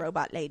mean the okay.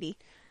 robot lady.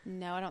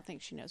 No, I don't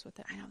think she knows what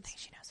that means. I don't think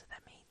she knows what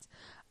that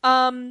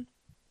means.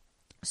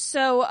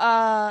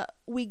 So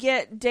we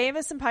get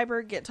Davis and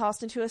Piper get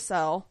tossed into a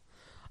cell.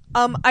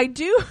 I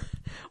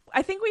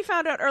think we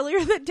found out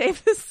earlier that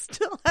Davis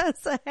still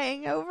has a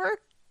hangover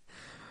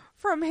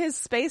from his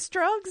space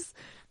drugs,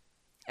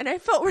 and I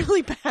felt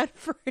really bad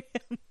for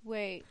him.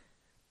 Wait,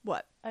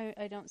 What?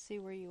 I don't see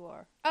where you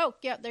are. Oh,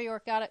 yeah, there you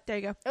are. Got it. There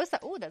you go.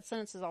 That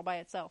sentence is all by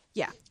itself.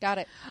 Yeah. Got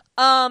it.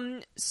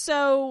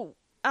 So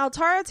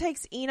Altara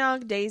takes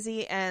Enoch,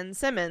 Daisy, and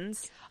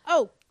Simmons.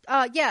 Oh,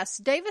 yes.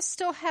 Davis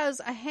still has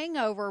a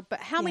hangover, but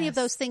how many of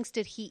Yes. those things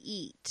did he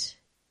eat?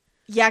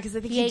 Yeah, because I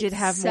think He he did ate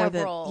have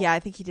several. more than... Yeah,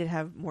 I think he did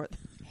have more...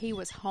 He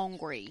was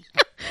hungry.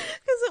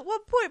 Because at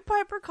one point,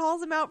 Piper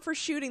calls him out for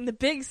shooting the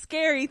big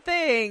scary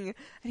thing.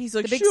 And he's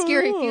like, The big "Shut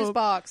scary up." fuse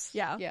box.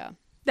 Yeah. Yeah.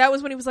 That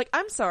was when he was like,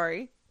 I'm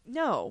sorry.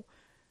 No.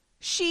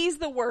 She's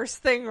the worst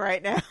thing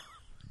right now.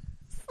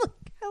 It's like,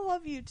 I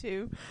love you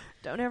too.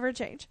 Don't ever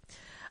change.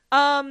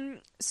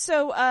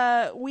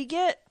 So we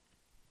get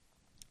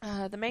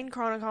the main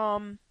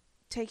Chronicom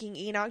taking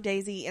Enoch,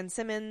 Daisy, and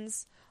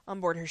Simmons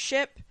on board her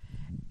ship.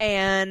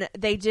 And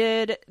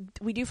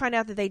we do find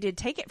out that they did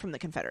take it from the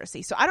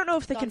Confederacy. So I don't know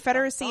if the Dun,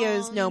 Confederacy dun, dun.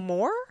 is no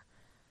more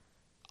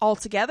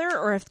altogether,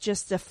 or if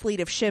just a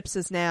fleet of ships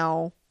has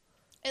now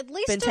At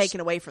least been taken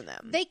away from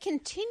them. They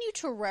continue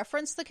to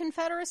reference the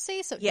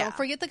Confederacy, so Yeah. don't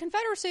forget the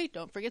Confederacy.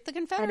 Don't forget the I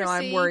Confederacy. know,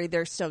 I'm worried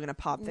they're still going to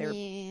pop their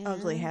Yeah.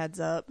 ugly heads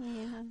up.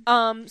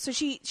 Yeah. So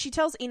she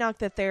tells Enoch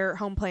that their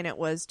home planet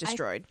was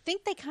destroyed. I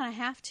think they kind of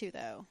have to,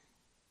 though.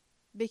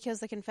 Because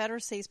the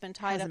Confederacy's been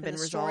tied Hasn't up in been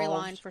the resolved.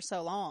 storyline for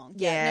so long.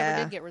 Yeah. It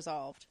never did get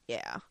resolved.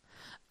 Yeah.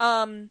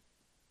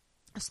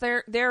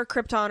 So their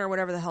Krypton or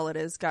whatever the hell it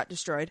is got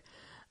destroyed.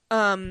 You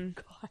know,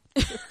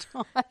 it's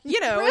the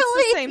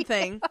Really? same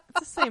thing. It's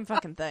the same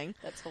fucking thing.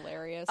 That's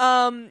hilarious.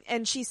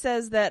 And she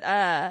says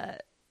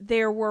that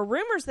there were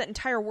rumors that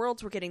entire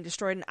worlds were getting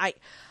destroyed,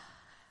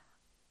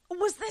 and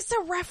Was this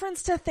a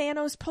reference to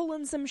Thanos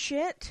pulling some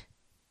shit?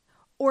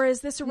 Or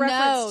is this a reference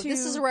No, to...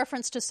 this is a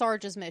reference to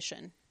Sarge's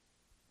mission.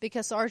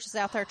 Because Sarge is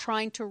out there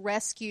trying to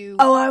rescue...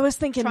 Oh, I was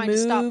thinking trying to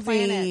stop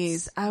planets.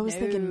 movies. I was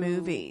thinking No.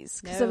 movies.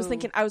 Because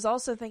No. I was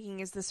also thinking,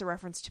 is this a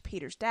reference to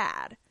Peter's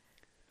dad?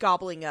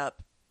 Gobbling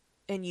up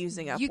and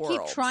using up You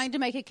worlds. keep trying to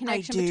make a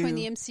connection do. between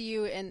the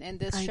MCU and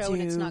this I show,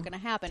 and it's do. not going to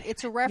happen.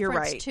 It's a reference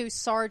right. to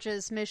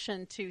Sarge's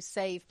mission to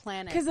save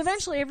planets. Because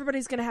eventually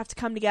everybody's going to have to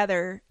come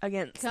together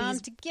against Come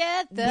these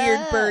together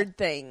weird bird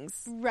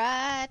things.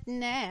 right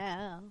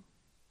now.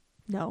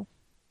 No.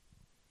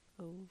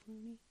 Over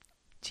me.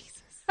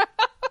 Jesus.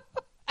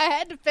 I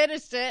had to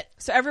finish it.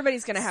 So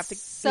everybody's going to have to,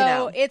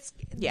 So it's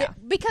Yeah.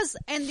 because,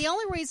 and the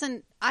only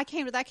reason I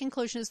came to that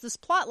conclusion is this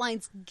plot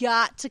line's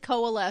got to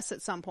coalesce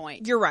at some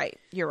point. You're right.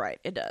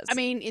 It does. I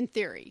mean, in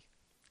theory.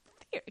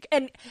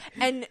 and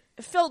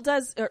Phil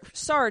does, or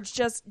Sarge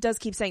just does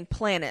keep saying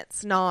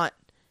planets, not,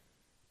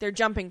 they're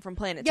jumping from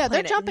planet to Yeah,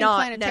 planet, they're jumping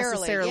not planetarily.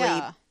 necessarily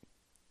Yeah.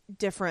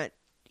 different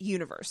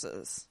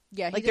universes.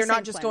 Yeah, he like just they're not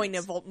saying just going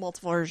to planets.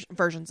 multiple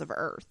versions of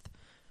Earth.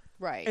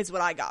 Right. Is what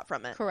I got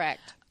from it.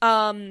 Correct.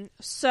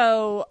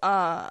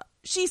 So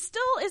she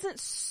still isn't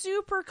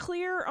super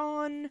clear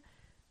on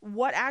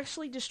what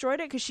actually destroyed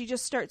it, because she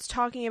just starts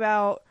talking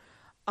about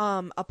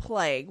a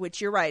plague,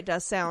 which you're right,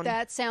 does sound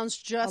That sounds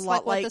just a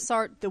lot like what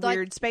like the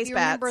weird space you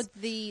bats. remember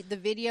the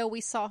video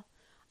we saw?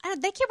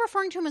 They keep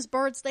referring to them as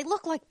birds. They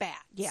look like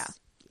bats. Yeah.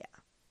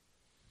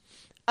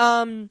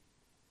 And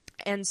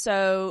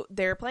so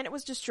their planet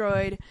was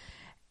destroyed,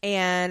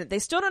 and they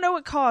still don't know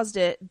what caused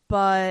it,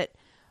 but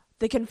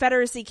the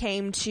Confederacy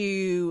came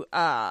to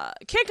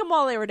kick them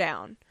while they were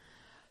down,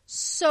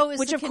 So is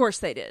which the of course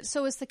they did.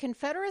 So is the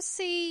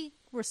Confederacy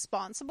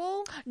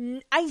responsible,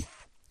 I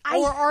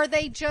or are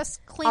they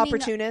just cleaning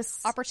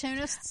opportunists.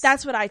 Opportunists.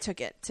 That's what I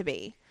took it to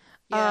be.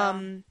 Yeah.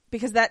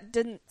 Because that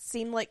didn't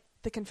seem like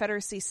the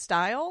Confederacy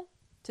style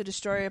to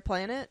destroy a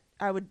planet.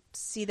 I would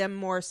see them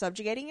more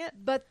subjugating it,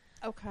 but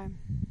okay.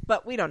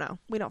 but we don't know.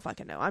 We don't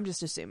fucking know. I'm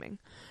just assuming.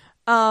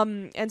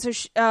 And so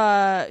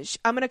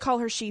I'm going to call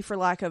her she for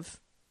lack of,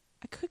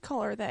 I could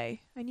call her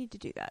they. I need to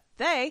do that.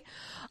 They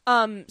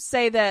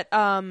say that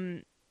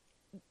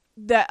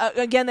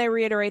again, they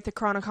reiterate the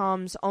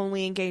Chronicoms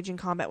only engage in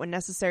combat when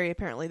necessary.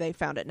 Apparently they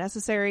found it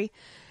necessary.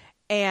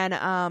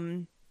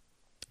 And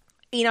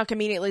Enoch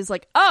immediately is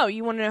like, oh,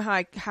 you want to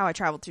know how I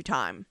traveled through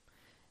time?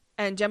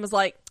 And Gemma's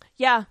like,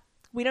 yeah,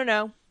 we don't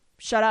know.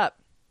 Shut up.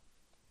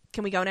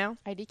 Can we go now?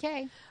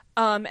 IDK.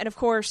 And of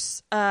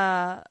course,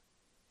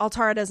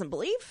 Altara doesn't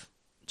believe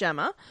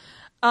Gemma,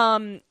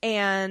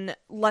 and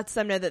lets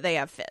them know that they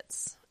have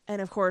fits.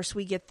 And of course,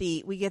 we get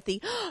the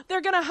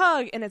they're gonna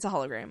hug, and it's a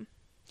hologram.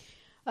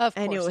 Of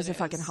course, I knew it was a is.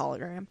 fucking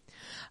hologram.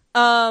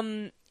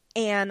 And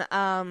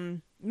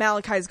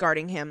Malachi's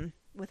guarding him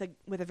with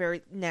a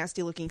very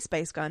nasty looking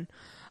space gun.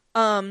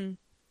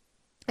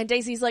 And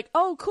Daisy's like,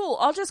 oh, cool,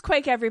 I'll just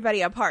quake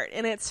everybody apart,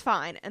 and it's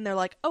fine. And they're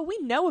like, oh, we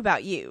know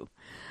about you.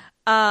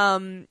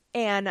 And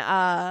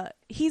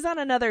he's on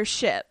another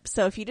ship,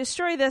 so if you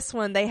destroy this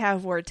one, they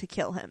have word to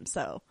kill him.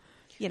 So,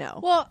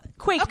 Well,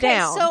 quake okay,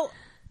 down. So,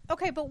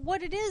 okay, but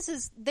what it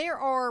is there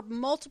are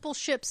multiple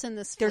ships in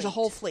this fleet. There's a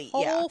whole fleet,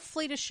 yeah. Whole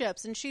fleet of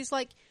ships. And she's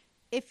like,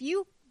 if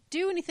you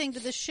do anything to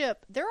this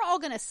ship, they're all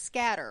going to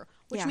scatter,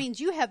 which Yeah. means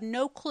you have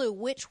no clue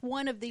which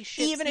one of these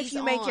ships even if he's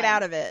you make on. it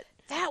out of it.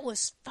 That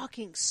was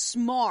fucking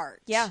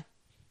smart. Yeah.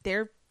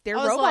 They're I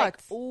was robots.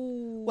 like,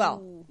 ooh.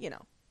 Well,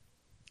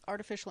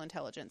 Artificial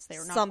intelligence. They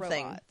are not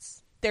something.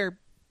 robots. They're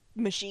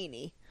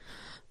machiney.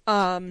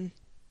 Don't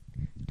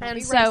And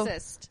be so,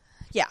 racist.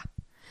 yeah.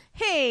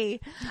 Hey,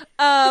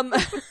 I'm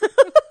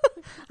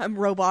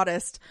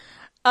robotist.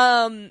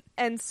 And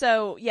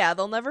so, yeah,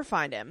 they'll never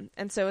find him.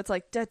 And so it's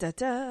like, da, da,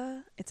 da.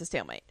 It's a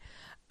stalemate.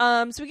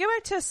 So we go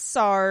back to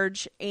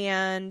Sarge,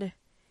 and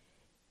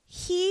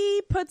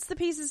he puts the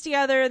pieces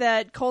together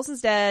that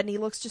Coulson's dead, and he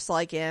looks just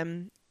like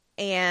him.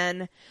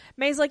 And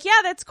May's like, yeah,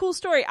 that's a cool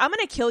story. I'm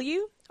going to kill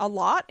you a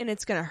lot, and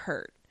it's going to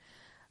hurt.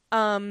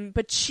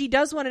 But she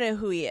does want to know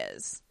who he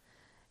is.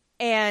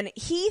 And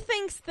he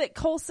thinks that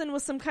Coulson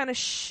was some kind of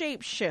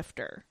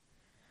shapeshifter.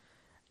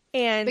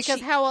 And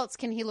Because how else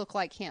can he look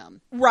like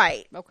him?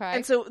 right. Okay.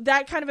 And so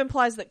that kind of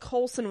implies that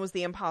Coulson was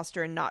the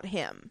imposter and not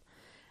him.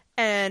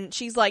 And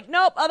she's like,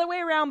 nope, other way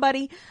around,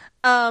 buddy.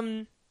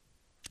 And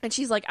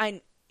she's like,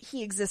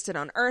 he existed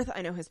on Earth.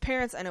 I know his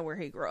parents. I know where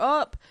he grew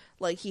up.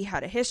 Like, he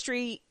had a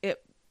history.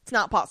 It's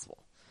not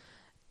possible.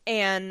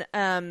 And,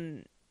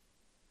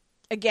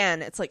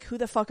 again, it's like, who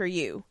the fuck are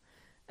you?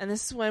 And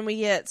this is when we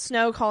get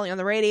Snow calling on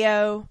the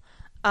radio.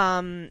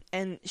 And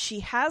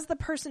she has the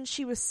person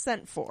she was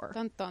sent for.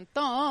 Dun, dun,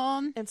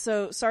 dun. And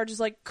so Sarge is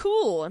like,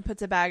 cool, and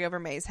puts a bag over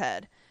May's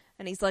head.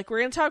 And he's like, we're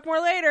going to talk more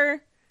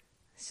later.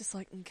 It's just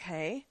like,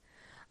 okay.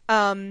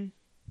 And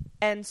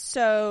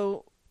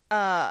so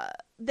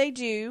they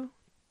do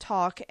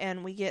talk,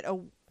 and we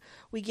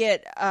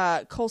get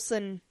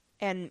Coulson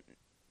and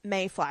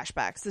May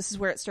flashbacks. This is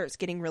where it starts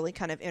getting really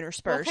kind of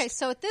interspersed. Okay,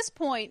 so at this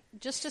point,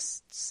 just to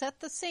set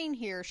the scene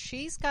here,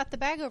 she's got the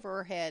bag over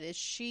her head. Is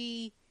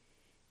she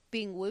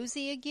being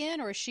woozy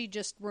again, or is she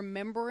just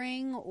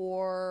remembering,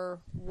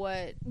 or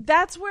what?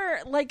 That's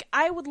where, like,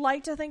 I would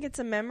like to think it's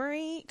a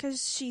memory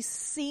because she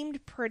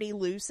seemed pretty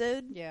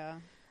lucid. Yeah.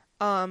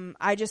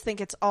 I just think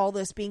it's all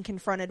this being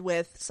confronted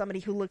with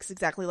somebody who looks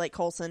exactly like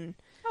Coulson.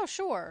 Oh,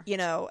 sure. You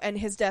know, and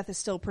his death is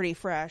still pretty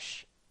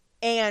fresh.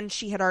 And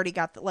she had already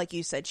got, like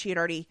you said, she had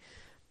already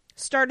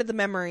started the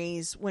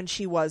memories when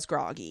she was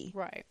groggy.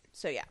 Right.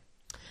 So, yeah.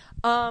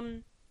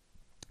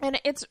 And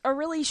it's a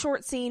really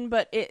short scene,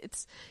 but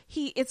it's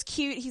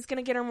cute. He's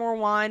gonna get her more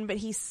wine, but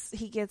he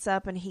gets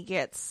up and he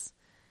gets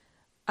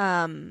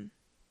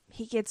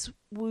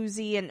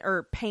woozy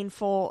or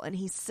painful, and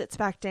he sits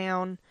back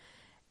down.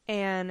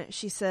 And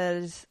she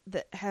says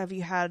that, have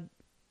you had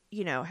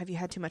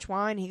too much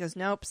wine? He goes,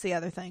 nope, it's the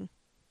other thing.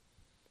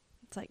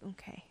 It's like,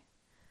 okay.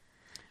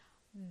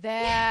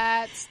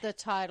 That's the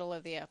title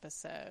of the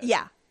episode.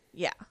 Yeah.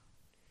 Yeah.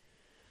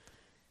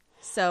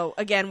 So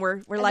again,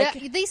 we're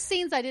like, these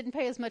scenes I didn't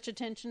pay as much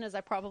attention as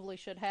I probably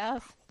should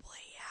have. Probably,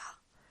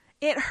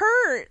 yeah. It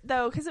hurt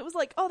though, because it was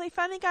like, oh, they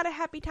finally got a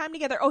happy time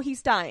together. Oh,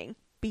 he's dying.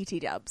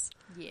 BT dubs.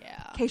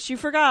 Yeah. In case you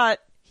forgot,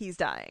 he's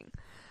dying.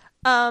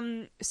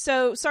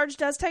 So Sarge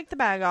does take the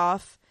bag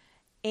off,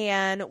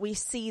 and we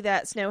see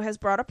that Snow has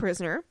brought a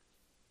prisoner,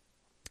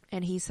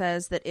 and he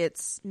says that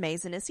it's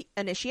May's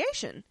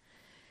initiation.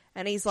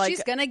 And he's like,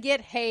 she's gonna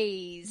get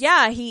hazed.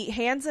 Yeah, he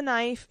hands a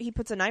knife. He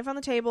puts a knife on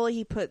the table.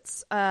 He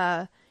puts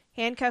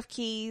handcuff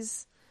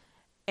keys,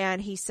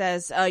 and he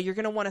says, "You're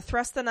gonna want to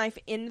thrust the knife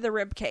into the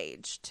rib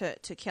cage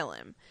to kill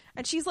him."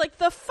 And she's like,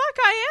 "The fuck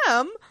I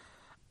am."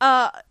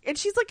 And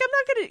she's like, "I'm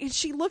not gonna." And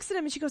she looks at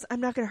him and she goes,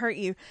 "I'm not gonna hurt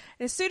you."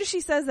 And as soon as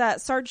she says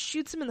that, Sarge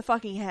shoots him in the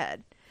fucking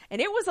head.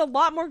 And it was a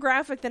lot more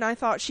graphic than I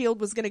thought S.H.I.E.L.D.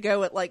 was gonna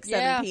go at like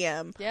 7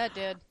 p.m. Yeah, it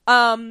did.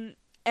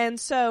 And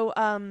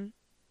so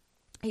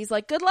he's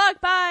like, "Good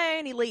luck, bye,"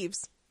 and he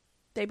leaves.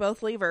 They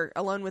both leave her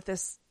alone with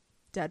this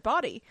dead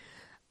body.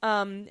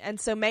 And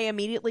so May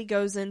immediately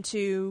goes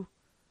into,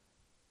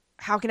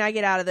 how can I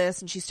get out of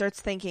this? And she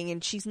starts thinking,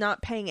 and she's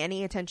not paying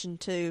any attention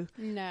to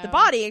the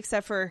body,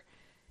 except for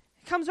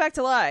it comes back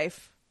to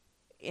life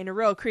in a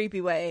real creepy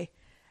way,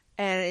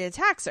 and it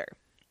attacks her.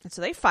 And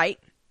so they fight.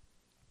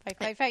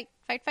 Fight.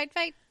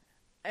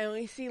 And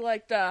we see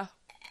like the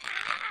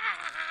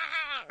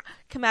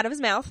come out of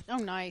his mouth. Oh,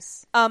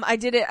 nice. I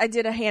did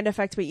a hand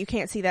effect, but you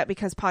can't see that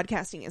because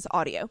podcasting is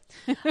audio.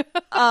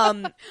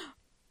 But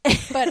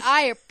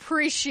I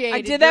appreciate I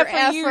did that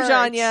for you,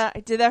 Janya. I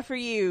did that for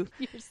you.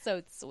 You're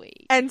so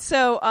sweet. And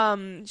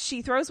so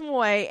she throws him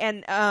away,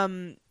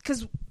 and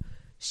because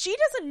she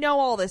doesn't know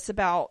all this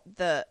about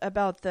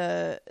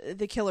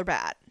the killer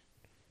bat.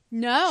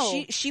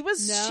 No. She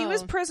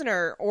was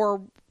prisoner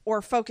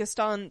or focused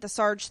on the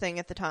Sarge thing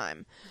at the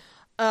time.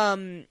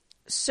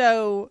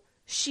 So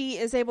she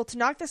is able to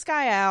knock this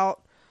guy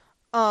out,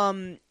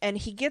 and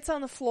he gets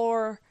on the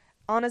floor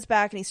on his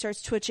back, and he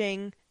starts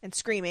twitching and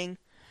screaming,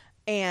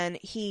 and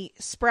he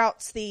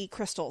sprouts the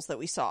crystals that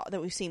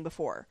we've seen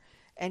before,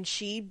 and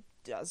she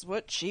does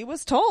what she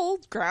was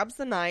told, grabs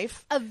the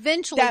knife.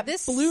 Eventually,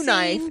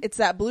 It's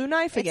that blue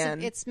knife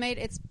again. It's made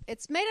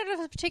out of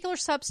a particular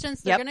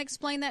substance. They're going to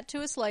explain that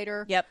to us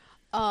later. Yep.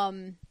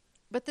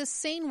 But this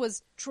scene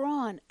was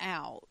drawn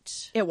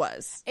out. It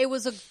was.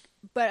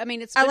 But I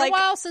mean, it's been a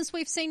while since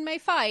we've seen May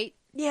fight.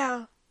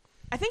 Yeah.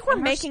 I think we're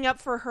making up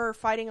for her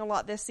fighting a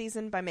lot this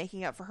season by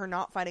making up for her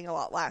not fighting a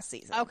lot last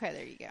season. Okay,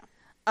 there you go.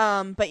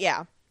 But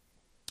yeah.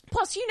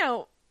 Plus,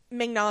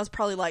 Ming-Na is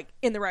probably like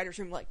in the writer's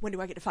room, like, when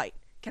do I get to fight?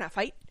 Can I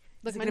fight?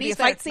 Look, my knee's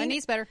better.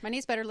 My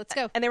knee's better. Let's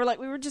go. And they were like,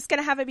 we were just going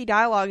to have it be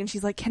dialogue. And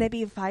she's like, can it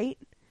be a fight?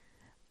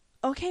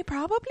 Okay,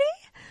 probably.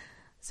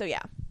 So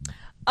yeah.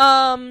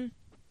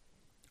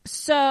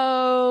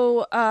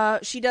 So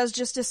she does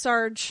just as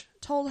Sarge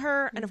told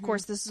her. And of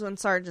course, this is when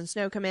Sarge and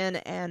Snow come in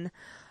and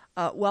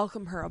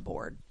welcome her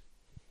aboard.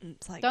 And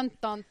it's like, dun,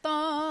 dun,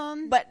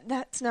 dun. But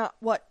that's not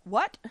what?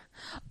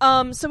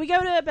 So we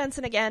go to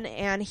Benson again,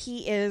 and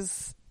he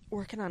is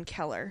working on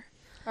Keller.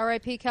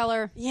 R.I.P.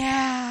 Keller.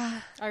 Yeah.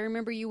 I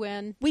remember you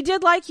when. We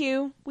did like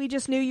you. We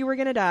just knew you were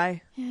going to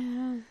die.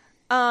 Yeah.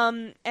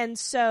 And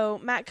so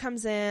Mac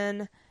comes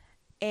in,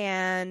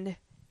 and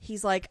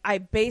he's like,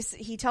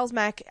 he tells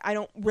Mac, I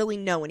don't really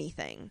know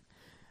anything.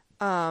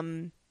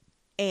 And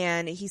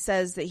he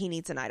says that he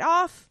needs a night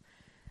off.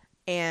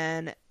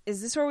 And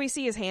is this where we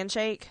see his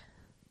handshake?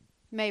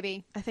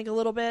 Maybe. I think a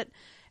little bit.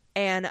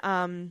 And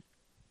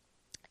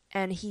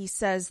he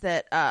says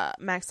that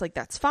Mac's like,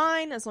 that's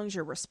fine as long as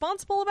you're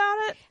responsible about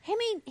it. I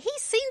mean,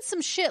 he's seen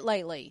some shit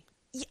lately.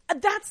 Yeah,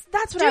 that's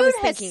what I was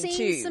thinking too. Dude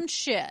has seen some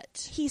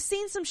shit. He's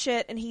seen some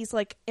shit, and he's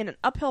like in an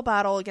uphill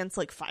battle against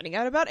like finding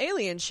out about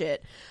alien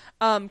shit.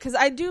 Because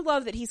I do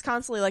love that he's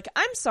constantly like,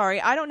 I'm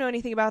sorry, I don't know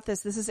anything about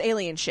this. This is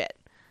alien shit.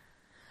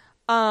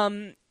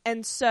 And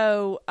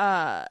so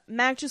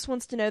Mac just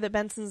wants to know that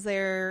Benson's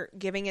there,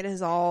 giving it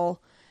his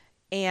all,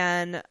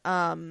 and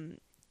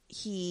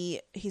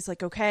he's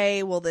like,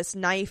 okay, well, this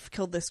knife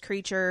killed this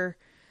creature,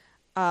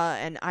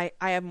 and I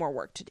have more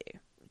work to do.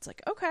 It's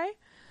like, okay.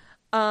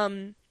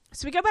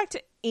 So we go back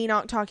to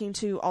Enoch talking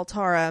to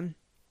Altara,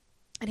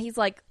 and he's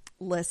like,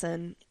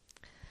 listen,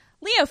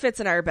 Leo, Fitz,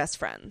 and I are best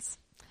friends.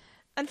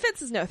 And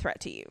Fitz is no threat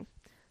to you.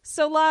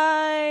 So,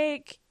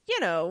 like, you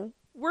know,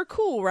 we're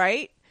cool,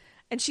 right?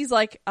 And she's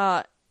like,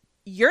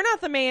 you're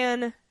not the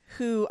man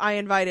who I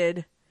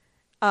invited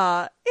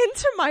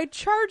into my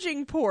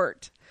charging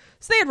port.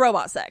 So they had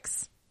robot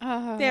sex. They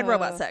had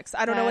robot sex.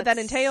 I don't know what that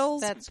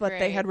entails, but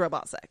they had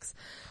robot sex.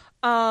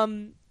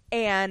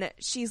 And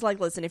she's like,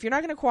 listen, if you're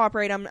not going to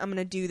cooperate, I'm going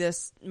to do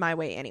this my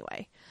way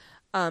anyway.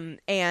 This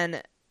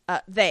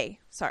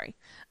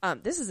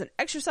is an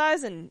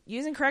exercise in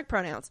using correct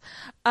pronouns.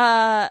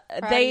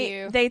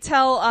 They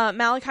tell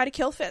Malachi to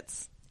kill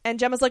Fitz. And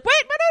Gemma's like, wait.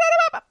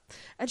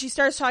 And she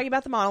starts talking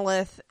about the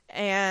monolith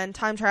and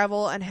time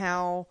travel and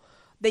how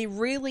they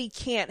really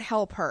can't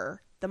help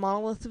her. The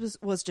monolith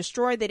was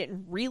destroyed. They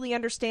didn't really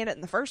understand it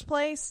in the first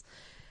place.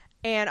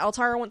 And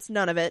Altara wants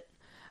none of it.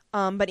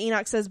 But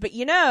Enoch says, but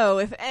you know,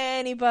 if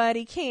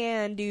anybody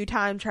can do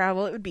time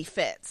travel, it would be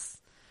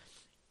Fitz.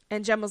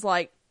 And Gemma's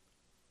like,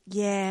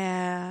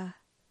 yeah,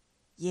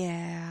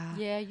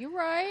 you're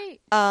right.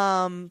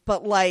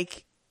 But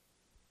like,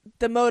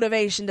 the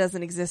motivation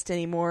doesn't exist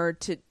anymore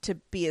to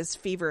be as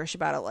feverish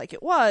about it like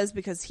it was,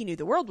 because he knew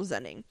the world was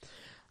ending.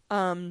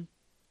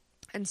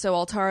 And so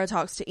Altara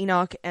talks to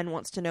Enoch and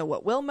wants to know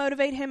what will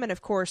motivate him, and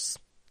of course,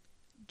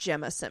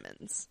 Gemma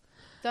Simmons.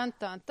 Dun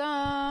dun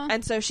dun.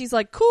 And so she's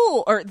like,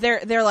 cool, or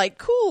they're like,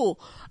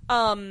 cool.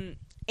 And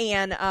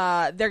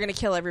they're gonna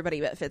kill everybody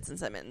but Fitz and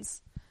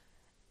Simmons.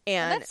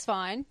 And that's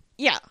fine.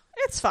 Yeah,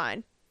 it's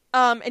fine.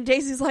 And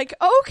Daisy's like,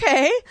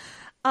 okay.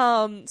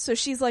 So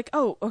she's like,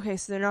 oh, okay,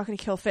 so they're not gonna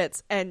kill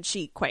Fitz, and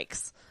she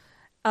quakes.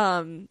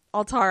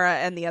 Altara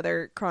and the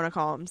other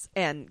Chronocoms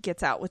and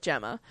gets out with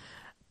Gemma.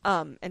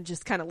 And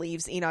just kind of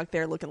leaves Enoch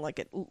there looking like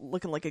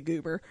a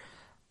goober.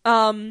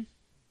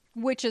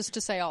 Which is to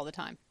say all the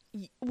time.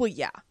 Well,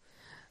 yeah.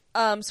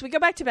 So we go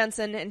back to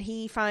Benson, and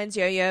he finds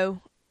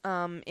Yo-Yo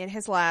in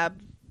his lab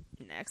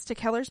next to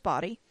Keller's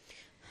body.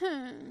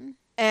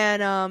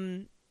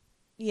 And,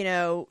 you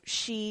know,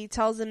 she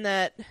tells him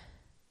that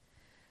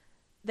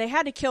they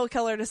had to kill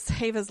Keller to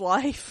save his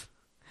life.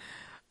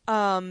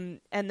 And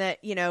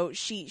that, you know,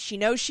 she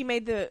knows she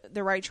made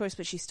the right choice,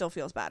 but she still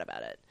feels bad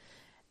about it.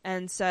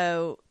 And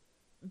so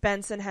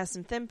Benson has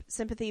some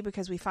sympathy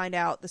because we find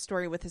out the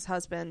story with his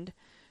husband.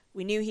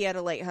 We knew he had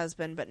a late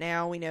husband, but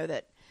now we know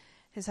that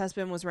his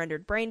husband was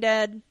rendered brain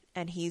dead,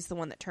 and he's the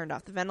one that turned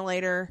off the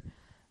ventilator.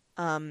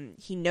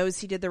 He knows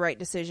he did the right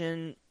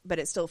decision, but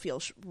it still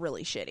feels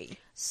really shitty.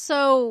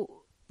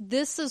 So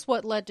this is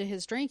what led to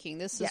his drinking.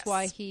 This is Yes.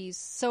 why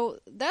so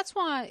that's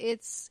why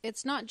it's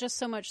not just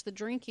so much the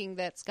drinking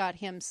that's got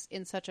him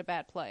in such a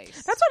bad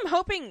place. That's why I'm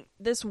hoping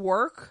this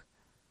work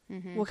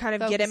will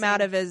kind of get him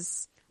out of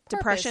his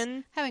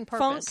depression. Having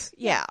purpose. Funk.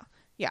 Yeah.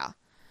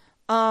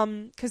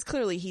 Because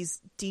clearly he's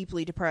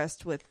deeply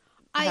depressed with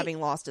having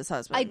lost his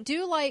husband. I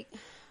do like,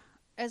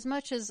 as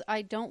much as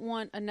I don't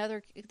want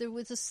another, there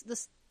was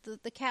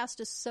the cast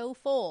is so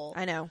full.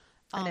 I know.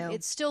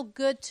 It's still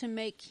good to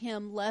make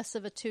him less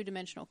of a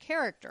two-dimensional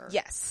character.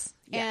 Yes.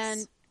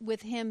 And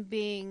with him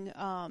being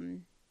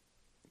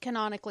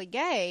canonically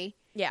gay,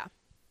 yeah,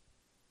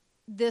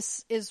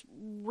 this is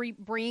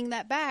bringing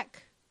that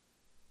back,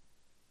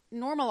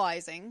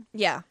 normalizing.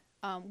 Yeah.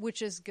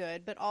 Which is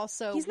good, but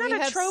also he's not a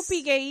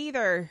tropey gay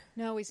either.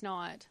 No, he's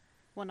not.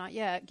 Well, not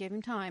yet. Give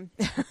him time.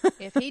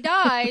 If he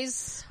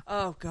dies,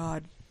 oh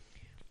God,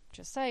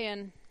 just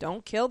saying,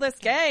 don't kill this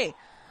gay.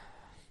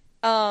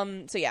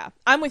 So yeah,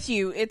 I'm with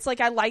you. It's like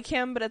I like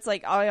him, but it's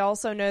like I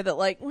also know that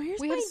like where's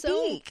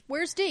Deke?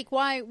 Where's Deke?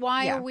 Why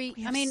are we?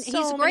 I mean,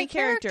 so he's a great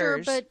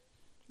character, but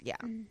yeah.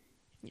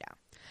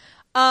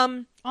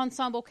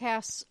 Ensemble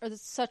casts are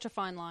such a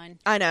fine line.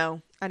 I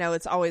know.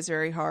 It's always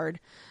very hard.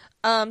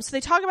 So they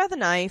talk about the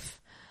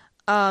knife,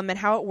 and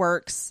how it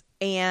works,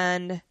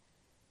 and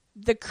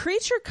the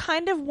creature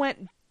kind of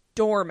went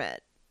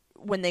dormant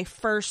when they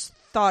first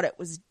thought it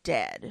was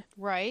dead.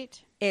 Right.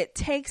 It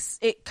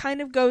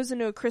kind of goes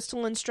into a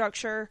crystalline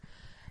structure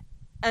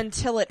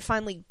until it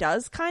finally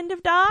does kind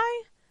of die,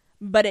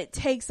 but it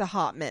takes a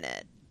hot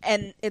minute.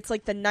 And it's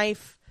like the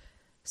knife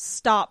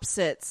stops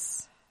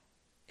it's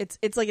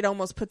like it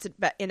almost puts it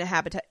back in a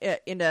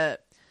habitation.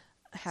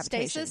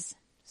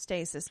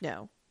 Stasis,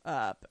 no.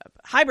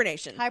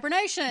 Hibernation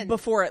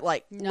before it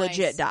like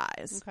legit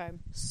dies. Okay.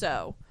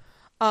 So,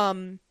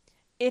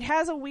 it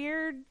has a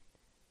weird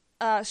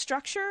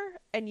structure,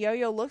 and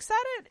Yo-Yo looks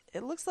at it.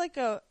 It looks like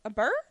a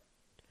bird.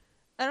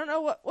 I don't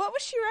know what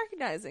was she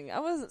recognizing. I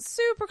wasn't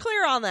super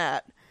clear on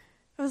that.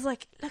 I was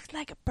like, it looks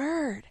like a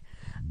bird,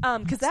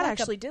 because that like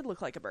actually did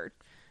look like a bird.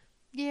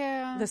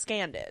 Yeah, the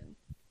scan did.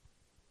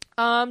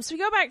 So we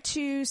go back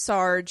to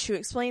Sarge, who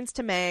explains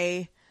to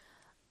May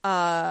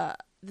that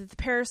the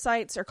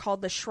parasites are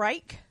called the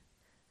Shrike.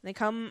 They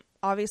come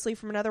obviously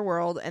from another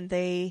world, and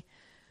they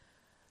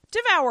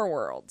devour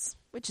worlds,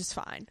 which is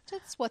fine.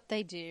 That's what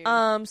they do.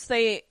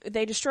 So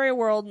they destroy a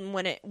world, and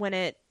when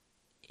it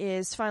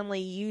is finally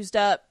used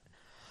up,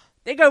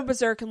 they go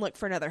berserk and look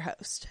for another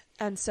host.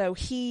 And so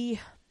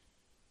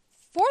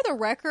for the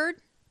record,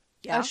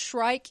 a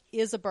Shrike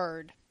is a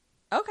bird.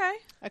 Okay.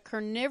 A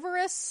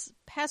carnivorous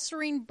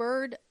passerine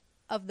bird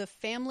of the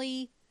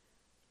family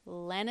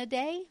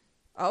Lanidae.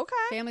 Okay.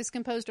 Family's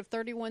composed of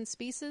 31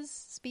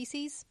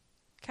 species.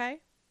 Okay.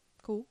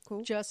 Cool.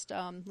 Just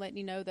letting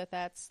you know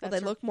that's Well, they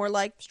look more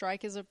like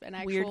Strike is an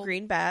actual weird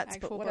green bats,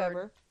 but actual whatever.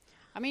 bird.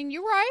 I mean,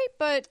 you're right,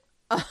 but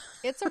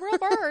it's a real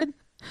bird.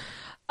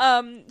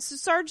 So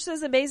Sarge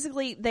says that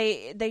basically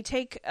they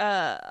take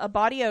a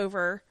body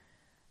over,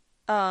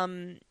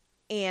 and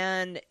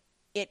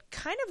it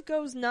kind of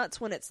goes nuts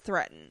when it's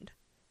threatened.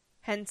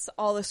 Hence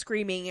all the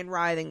screaming and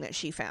writhing that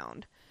she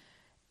found.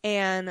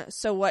 And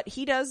so what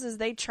he does is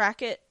they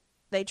track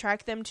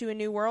them to a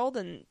new world,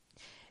 and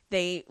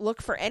they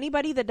look for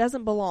anybody that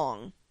doesn't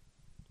belong,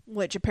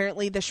 which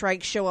apparently the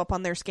Shrikes show up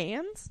on their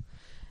scans.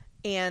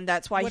 And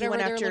that's why Whatever he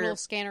went their after little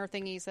scanner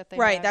thingies that they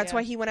right. have, That's yeah.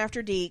 why he went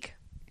after Deke,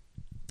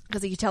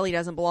 because he could tell he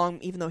doesn't belong,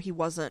 even though he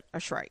wasn't a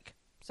Shrike.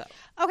 So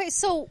Okay,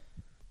 so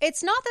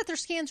it's not that their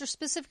scans are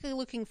specifically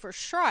looking for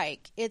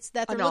Shrike. It's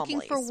that they're looking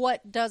for Anomalies.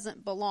 what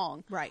doesn't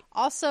belong. Right.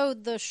 Also,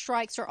 the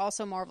Shrikes are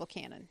also Marvel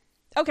canon.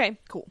 okay,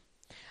 cool.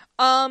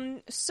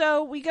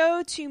 So we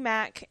go to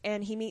Mac,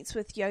 and he meets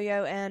with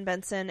Yo-Yo and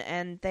Benson,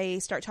 and they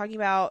start talking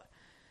about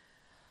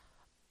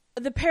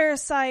the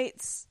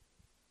parasites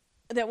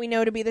that we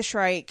know to be the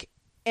Shrike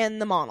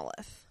and the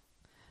monolith.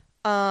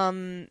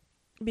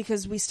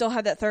 Because we still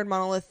had that third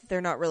monolith,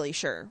 they're not really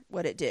sure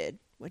what it did,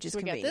 which is So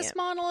we convenient. get this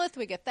monolith,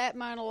 we get that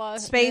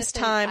monolith, Space,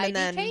 time, and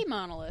IDK then-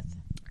 monolith.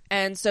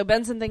 And so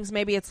Benson thinks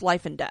maybe it's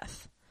life and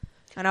death.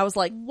 And I was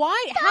like,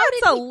 Why? that's How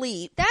did a he,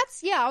 leap.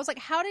 I was like,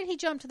 how did he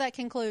jump to that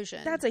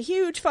conclusion? That's a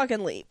huge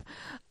fucking leap.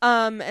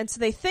 And so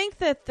they think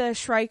that the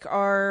Shrike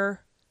are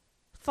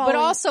following... but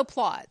also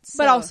plots.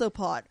 But so- also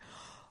plot.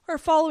 Or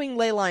following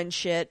leyline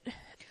shit.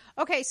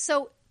 Okay,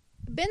 so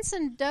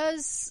Benson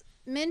does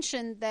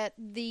mention that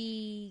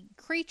the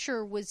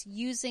creature was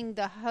using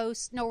the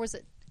host. No, was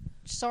it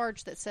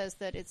Sarge that says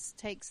that it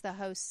takes the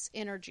host's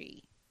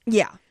energy?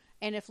 Yeah.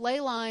 And if ley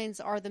lines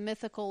are the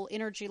mythical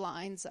energy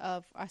lines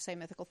of, I say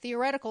mythical,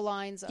 theoretical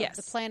lines of Yes.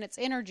 the planet's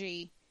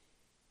energy,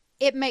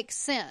 it makes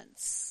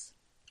sense.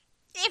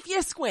 If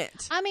you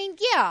squint. I mean,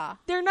 yeah.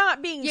 They're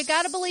not being... You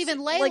gotta believe in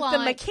ley like, the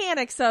line.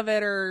 mechanics of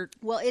it are...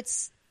 Well,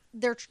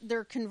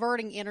 they're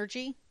converting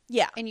energy.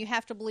 Yeah. And you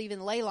have to believe in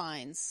ley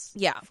lines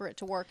Yeah. for it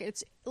to work.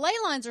 Ley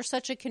lines are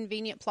such a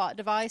convenient plot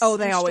device. Oh,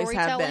 they in always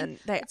have storytelling. been.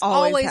 They it's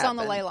always have on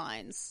the been. ley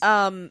lines.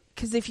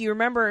 Because if you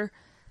remember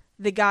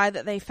the guy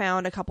that they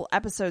found a couple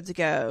episodes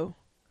ago,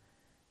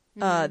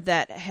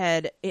 that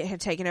had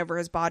taken over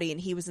his body, and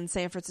he was in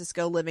San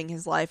Francisco living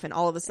his life, and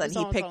all of a sudden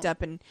he on picked phone.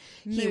 up and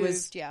he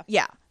was Moved,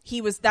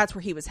 he was that's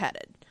where he was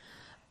headed.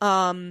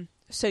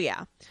 So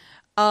yeah,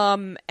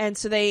 and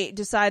so they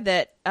decide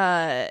that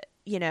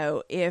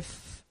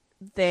if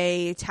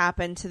they tap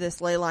into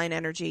this ley line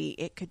energy,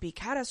 it could be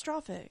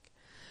catastrophic.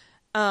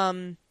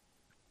 And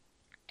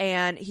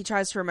he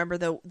tries to remember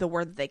the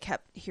word that they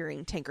kept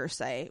hearing Tinker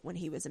say when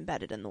he was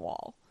embedded in the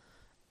wall.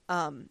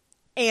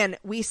 And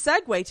we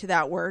segue to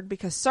that word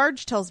because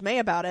Sarge tells May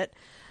about it.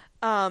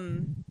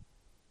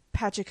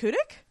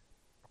 Pachacootic?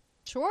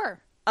 Sure.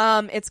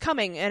 It's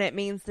coming, and it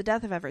means the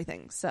death of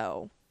everything.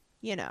 So,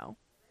 the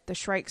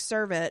Shrikes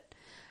serve it.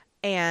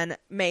 And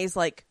May's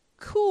like,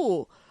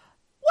 cool.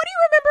 What do you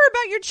remember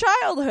about your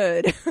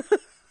childhood?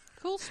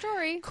 Cool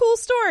story. Cool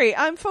story.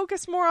 I'm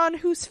focused more on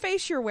whose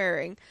face you're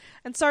wearing.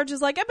 And Sarge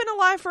is like, I've been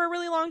alive for a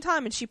really long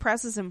time. And she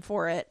presses him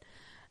for it.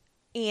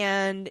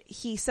 And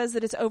he says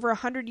that it's over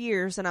 100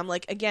 years. And I'm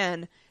like,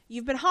 again,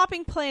 you've been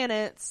hopping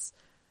planets.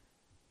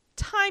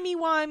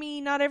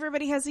 Timey-wimey. Not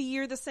everybody has a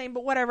year the same,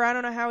 but whatever. I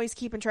don't know how he's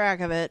keeping track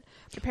of it.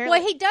 But apparently,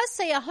 Well, he does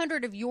say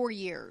 100 of your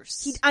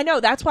years. I know.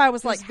 That's why I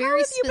was like,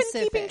 very how have you been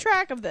specific. keeping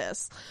track of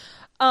this?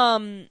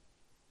 And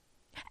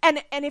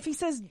if he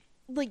says,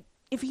 like,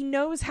 if he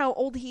knows how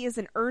old he is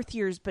in Earth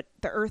years, but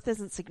the Earth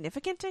isn't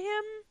significant to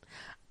him,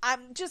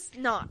 I'm just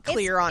not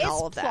clear on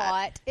all of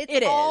plot. that.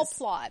 It's all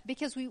plot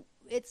because we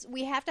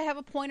have to have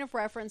a point of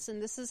reference,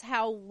 and this is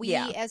how we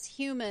as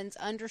humans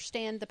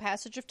understand the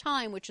passage of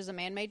time, which is a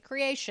man-made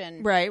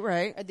creation. Right.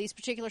 Or these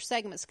particular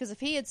segments. Because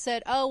if he had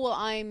said, "Oh, well,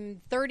 I'm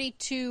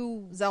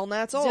 32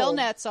 Zelnat's old.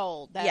 Zelnat's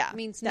old," that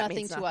means that nothing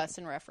means to nothing. us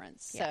in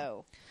reference. Yeah.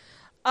 So.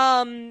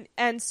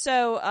 And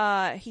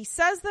so he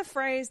says the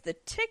phrase, the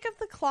tick of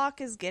the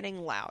clock is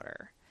getting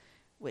louder,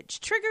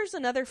 which triggers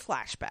another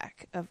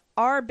flashback of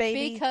our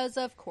baby. Because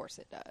of course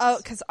it does. Oh,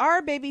 because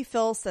our baby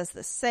Phil says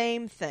the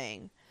same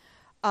thing.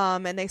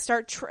 And they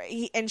start,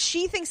 and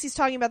she thinks he's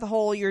talking about the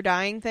whole "you're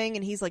dying" thing,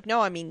 and he's like, "No,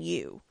 I mean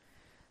you."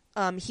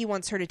 He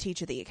wants her to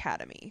teach at the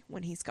academy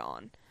when he's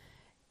gone.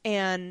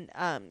 And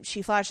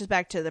she flashes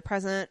back to the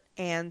present,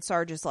 and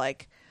Sarge is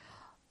like,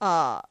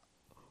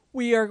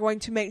 "We are going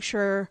to make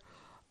sure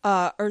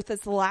Earth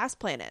is the last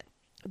planet.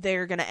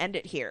 They're going to end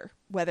it here,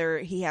 whether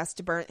he has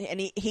to burn." And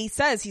he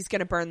says he's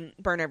going to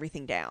burn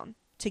everything down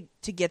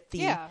to get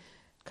the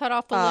cut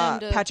off the limb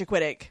to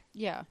Pachacootic.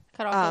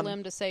 cut off the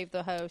limb to save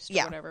the host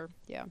or whatever.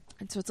 Yeah.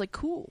 And so it's like,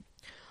 cool.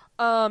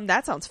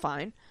 That sounds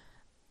fine.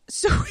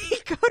 So we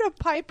go to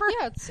Piper.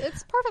 Yeah,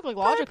 it's perfectly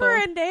logical. Piper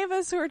and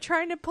Davis, who are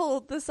trying to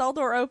pull the cell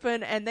door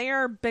open, and they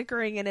are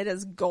bickering, and it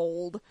is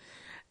gold.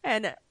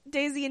 And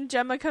Daisy and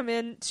Gemma come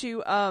in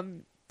to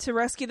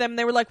rescue them.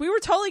 They were like, "We were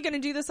totally going to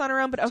do this on our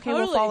own, but okay,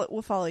 Totally.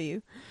 we'll follow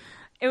you."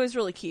 It was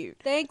really cute.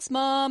 Thanks,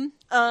 Mom.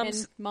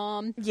 And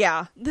Mom.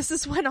 Yeah, this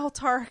is when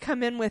Altar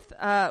come in with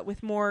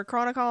more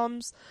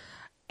Chronocoms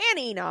and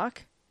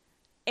Enoch,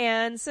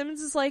 and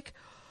Simmons is like,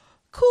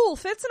 "Cool,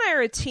 Fitz and I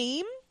are a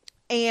team,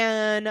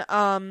 and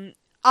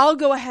I'll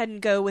go ahead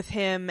and go with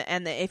him,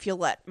 and if you'll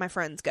let my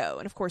friends go."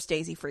 And of course,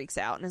 Daisy freaks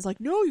out and is like,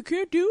 "No, you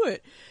can't do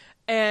it."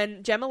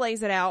 And Gemma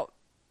lays it out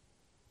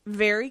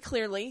very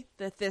clearly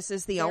that this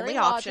is the Very only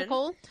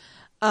logical.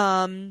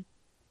 option.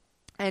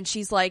 And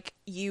she's like,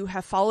 "You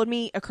have followed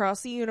me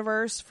across the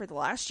universe for the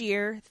last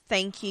year.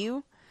 Thank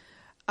you.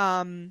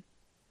 You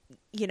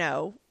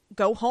know,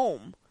 go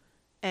home."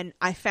 And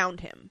I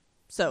found him.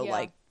 So, Yeah.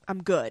 like,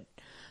 I'm good.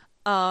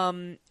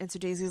 And so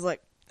Daisy's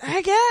like,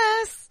 "I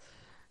guess."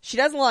 She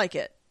doesn't like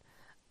it.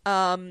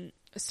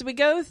 So we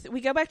go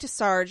back to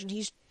Sarge, and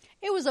he's...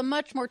 It was a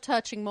much more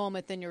touching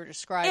moment than you're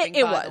describing,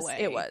 It by the was. way.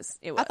 It was.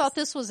 I thought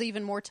this was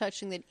even more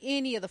touching than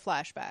any of the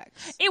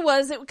flashbacks. It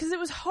was, because it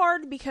was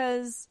hard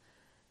because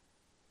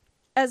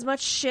as much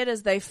shit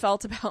as they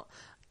felt about,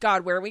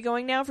 God, where are we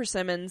going now for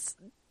Simmons?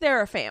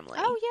 They're a family.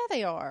 Oh, yeah,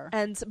 they are.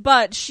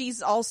 But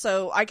she's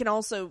also, I can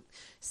also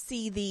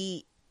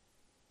see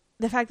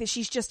the fact that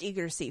she's just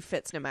eager to see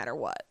Fitz no matter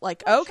what.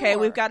 Like, okay,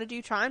 sure. we've got to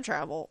do time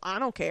travel. I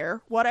don't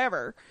care.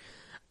 Whatever.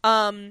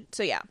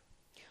 So yeah.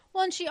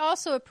 Well, and she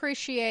also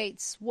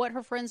appreciates what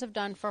her friends have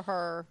done for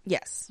her.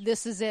 Yes.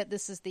 This is it.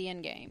 This is the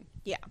end game.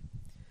 Yeah.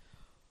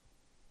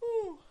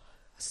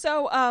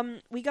 So,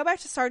 we go back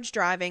to Sarge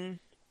driving,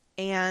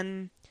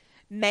 and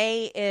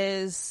May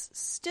is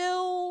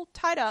still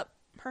tied up.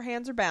 Her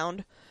hands are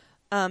bound,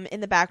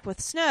 in the back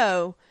with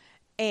Snow,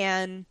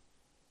 and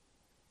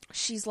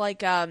she's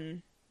like,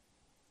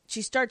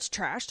 she starts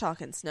trash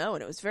talking Snow,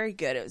 and it was very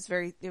good.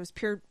 It was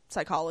pure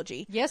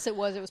psychology. Yes, it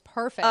was. It was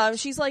perfect.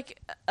 She's like,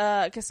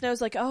 cause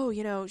Snow's like, "Oh,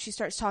 you know," she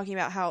starts talking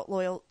about how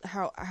loyal,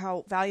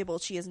 how valuable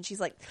she is, and she's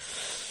like,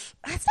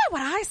 "That's not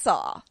what I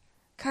saw.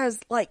 Cause,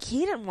 like,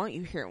 he didn't want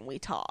you here when we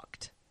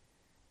talked.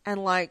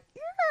 And, like,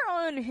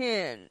 you're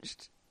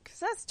unhinged. Cause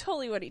that's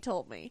totally what he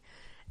told me."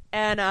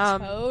 And,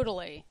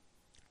 totally.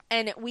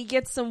 and we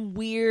get some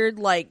weird,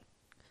 like,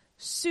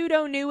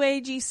 pseudo new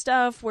agey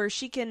stuff where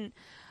she can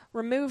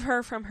remove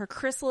her from her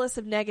chrysalis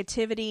of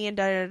negativity and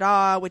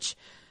da-da-da, which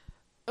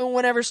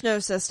whenever Snow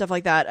says stuff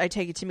like that, I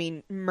take it to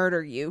mean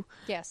murder you.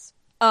 Yes.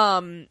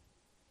 And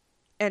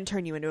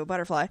turn you into a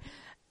butterfly.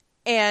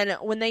 And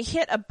when they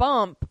hit a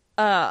bump,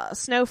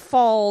 Snow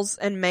falls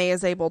and May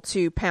is able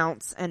to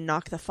pounce and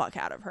knock the fuck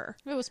out of her.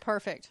 It was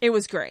perfect. It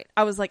was great.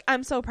 I was like,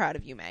 I'm so proud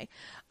of you, May.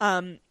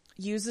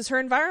 Uses her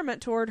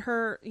environment toward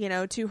her, you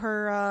know, to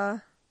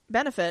her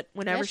benefit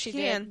whenever Yes, she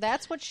did. can.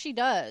 That's what she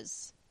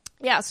does.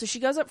 Yeah, so she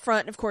goes up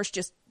front and, of course,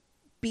 just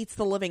beats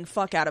the living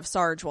fuck out of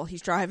Sarge while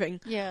he's driving.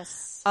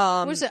 Yes.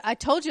 What was it? I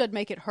told you I'd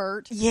make it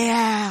hurt.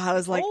 Yeah, I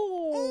was like,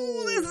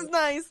 Oh. ooh, this is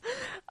nice.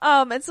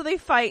 And so they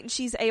fight, and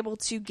she's able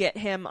to get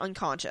him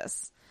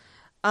unconscious.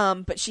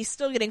 But she's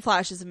still getting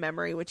flashes of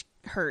memory, which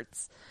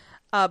hurts.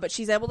 But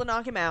she's able to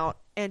knock him out,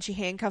 and she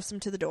handcuffs him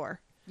to the door.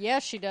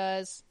 Yes, she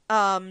does.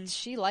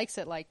 She likes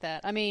it like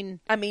that. I mean,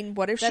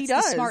 what if she that's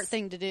does? the smart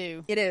thing to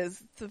do. It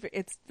is.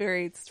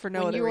 It's for no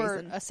when other you were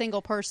reason. a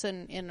single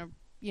person in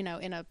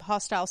a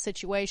hostile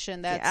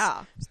situation, that's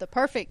Yeah. it's the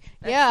perfect.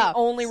 That's yeah, the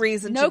only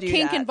reason no to do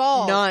kink that.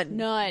 involved.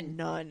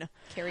 None.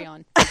 Carry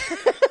on.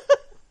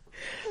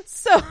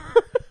 So,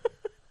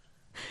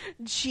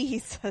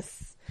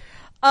 Jesus.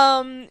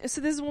 So this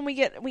is when we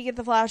get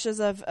the flashes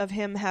of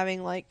him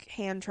having like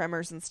hand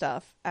tremors and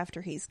stuff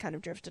after he's kind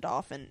of drifted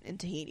off in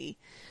Tahiti.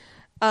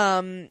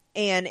 And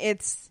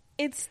it's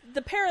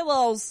the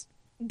parallels,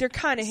 they're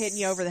kind of hitting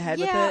you over the head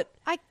with it.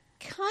 I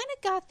kind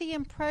of got the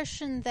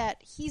impression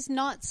that he's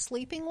not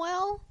sleeping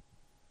well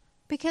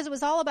because it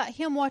was all about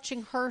him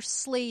watching her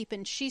sleep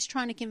and she's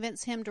trying to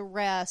convince him to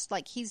rest.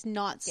 Like he's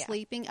not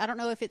sleeping. I don't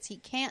know if it's he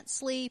can't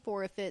sleep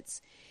or if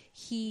it's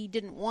he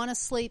didn't want to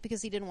sleep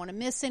because he didn't want to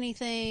miss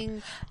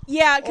anything.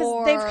 Yeah,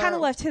 because they've kind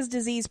of left his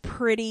disease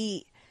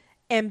pretty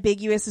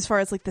ambiguous as far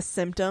as like the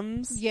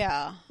symptoms.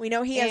 Yeah. We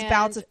know he has And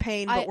bouts of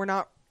pain, but I we're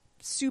not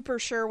super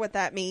sure what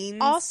that means.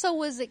 Also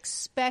was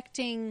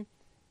expecting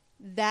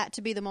that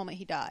to be the moment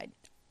he died.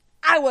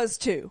 I was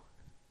too.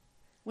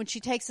 When she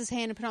takes his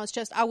hand and put it on his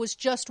chest, I was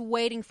just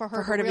waiting for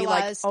her to be like,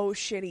 realize "Oh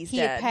shit, he's he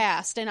dead." had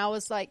passed. And I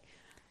was like,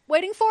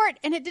 waiting for it,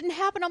 and it didn't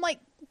happen. I'm like,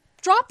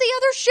 drop the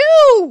other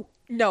shoe!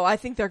 No, I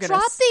think they're gonna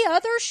Drop the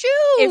other shoe!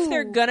 if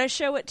they're gonna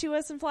show it to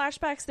us in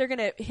flashbacks, they're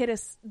gonna hit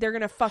us. They're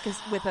gonna fuck us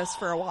with us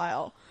for a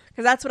while.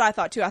 Because that's what I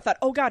thought too. I thought,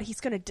 oh god,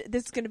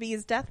 this is gonna be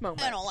his death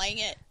moment. I don't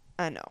like it.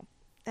 I know.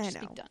 Just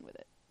be done with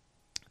it.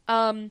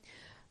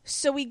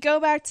 So we go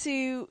back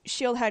to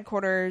S.H.I.E.L.D.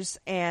 headquarters,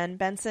 and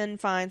Benson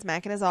finds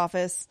Mac in his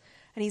office,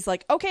 and he's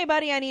like, "Okay,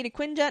 buddy, I need a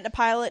Quinjet and a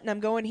pilot, and I'm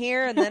going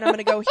here, and then I'm going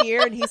to go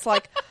here." And he's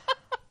like,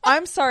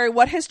 I'm sorry,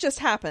 what has just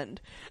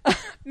happened?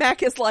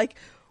 Mac is like,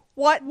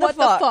 what the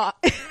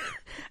fuck?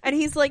 And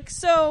he's like,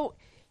 so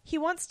he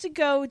wants to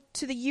go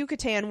to the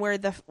Yucatan where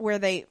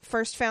they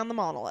first found the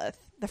monolith,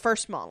 the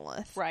first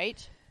monolith.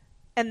 Right.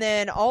 And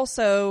then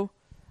also,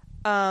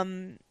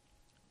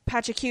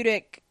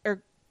 Pachacutic,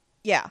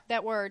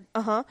 That word.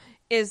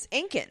 is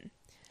Incan.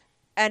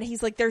 And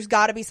he's like, there's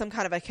got to be some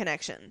kind of a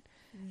connection.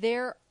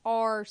 There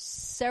are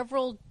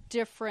several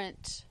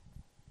different...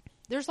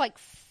 There's like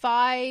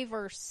 5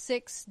 or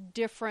 6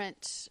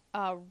 different...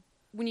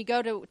 when you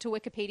go to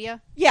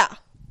Wikipedia... Yeah.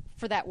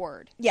 For that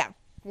word. Yeah.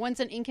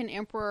 One's an Incan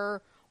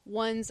emperor.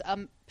 One's a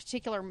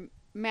particular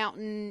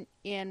mountain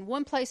in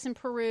one place in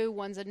Peru.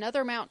 One's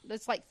another mountain.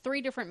 It's like 3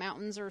 different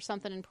mountains or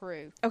something in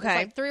Peru. Okay. It's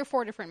like 3 or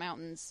 4 different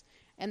mountains.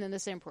 And then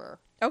this emperor.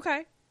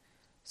 Okay.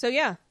 So,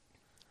 yeah.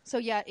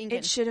 Incan.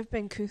 It should have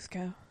been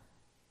Cusco.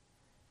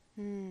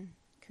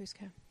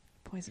 Cusco.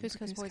 Poison.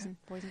 Cusco's for Cusco.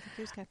 poison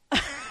for Cusco.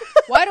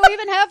 Why do we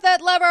even have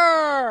that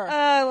lever?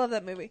 I love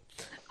that movie.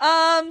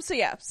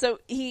 So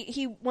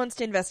he wants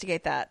to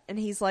investigate that, and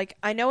he's like,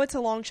 I know it's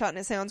a long shot and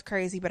it sounds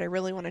crazy, but I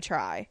really want to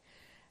try.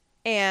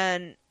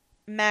 And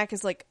Mac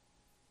is like,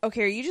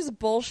 okay, are you just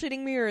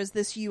bullshitting me, or is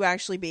this you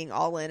actually being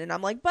all in? And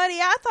I'm like, buddy,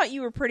 I thought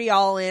you were pretty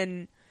all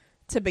in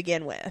to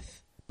begin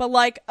with, but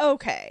like,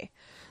 okay.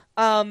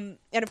 And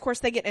of course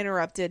they get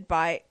interrupted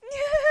by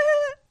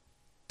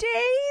Daisy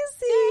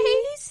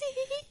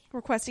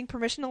requesting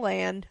permission to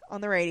land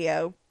on the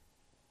radio.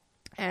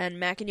 And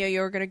Mac and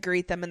Yo-Yo are going to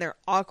greet them, and they're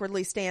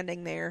awkwardly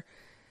standing there,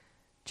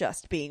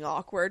 just being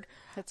awkward.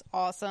 That's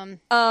awesome.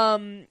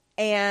 And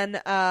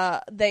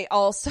they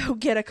also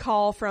get a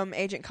call from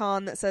Agent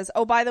Khan that says,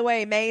 oh, by the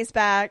way, May's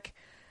back,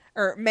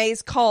 or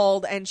May's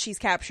called, and she's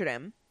captured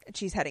him, and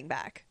she's heading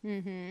back.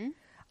 Mm-hmm.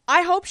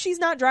 I hope she's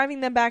not driving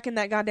them back in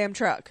that goddamn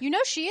truck. You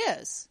know she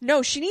is.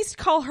 No, she needs to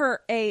call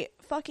her a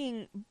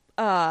fucking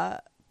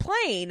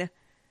plane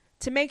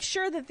to make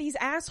sure that these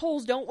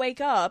assholes don't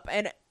wake up.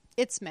 And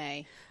it's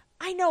May.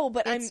 I know,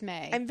 but it's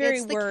May. I'm very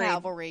it's the worried.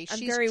 Cavalry. I'm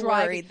very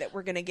worried that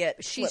we're going to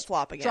get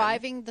flip-flop again. She's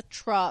driving the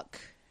truck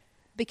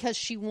because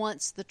she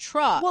wants the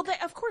truck. Well,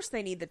 of course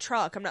they need the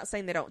truck. I'm not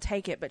saying they don't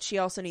take it, but she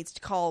also needs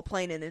to call a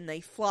plane, and then they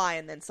fly,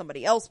 and then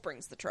somebody else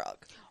brings the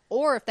truck.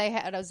 Or if they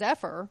had a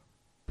Zephyr,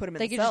 put them in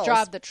they could just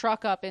drive the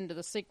truck up into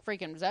the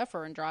freaking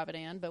Zephyr and drive it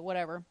in, but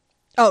whatever.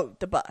 Oh,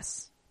 the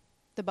bus.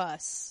 The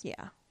bus.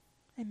 Yeah.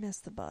 I miss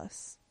the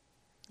bus.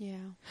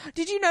 Yeah.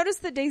 Did you notice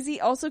that Daisy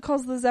also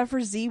calls the Zephyr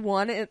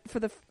Z1 for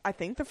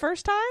the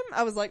first time?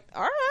 I was like,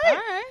 all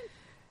right.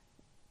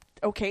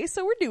 Okay,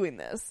 so we're doing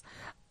this.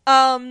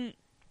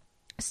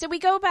 So we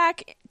go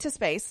back to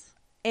space,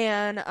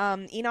 and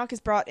Enoch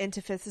is brought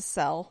into Fitz's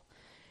cell,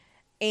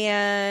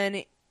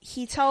 and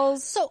he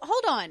tells... So,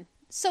 hold on.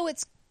 So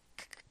it's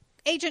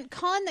Agent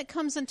Khan that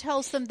comes and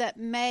tells them that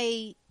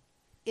May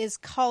is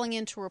calling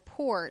in to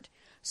report.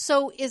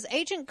 So is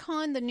Agent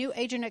Khan the new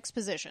Agent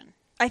Exposition?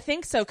 I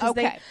think so, because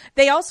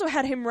they also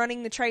had him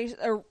running the trace,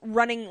 or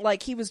running,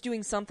 like, he was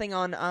doing something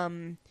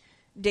on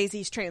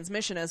Daisy's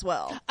transmission as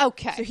well.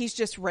 Okay. So he's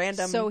just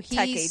random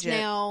tech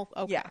agent.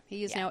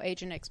 He is now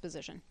Agent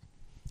Exposition.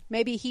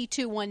 Maybe he,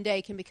 too, one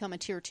day can become a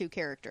Tier 2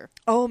 character.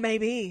 Oh,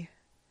 maybe.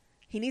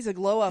 He needs a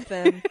glow up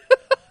then.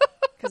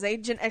 Because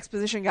Agent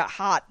Exposition got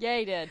hot. Yeah,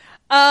 he did.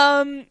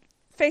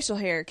 Facial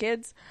hair,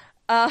 kids.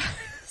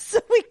 So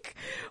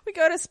we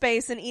go to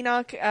space, and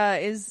Enoch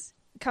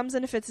comes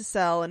into Fitz's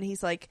cell, and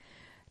he's like,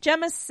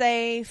 Gemma's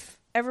safe,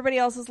 everybody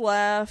else is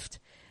left,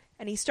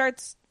 and he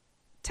starts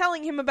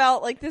telling him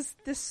about like this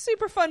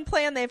super fun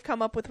plan they've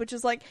come up with, which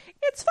is like,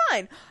 it's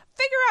fine,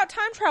 figure out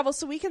time travel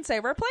so we can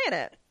save our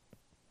planet.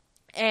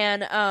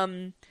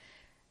 And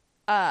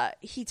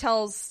he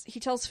tells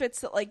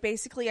Fitz that, like,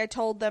 basically I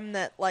told them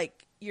that,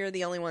 like, you're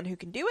the only one who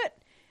can do it,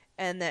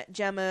 and that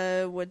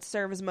Gemma would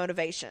serve as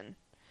motivation.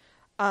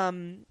 I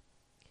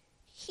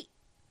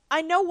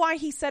know why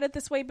he said it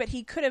this way, but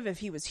he could have, if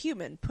he was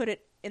human, put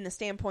it in the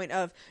standpoint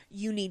of,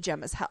 you need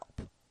Gemma's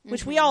help,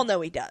 which we all know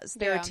he does.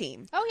 They're a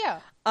team. Oh, yeah.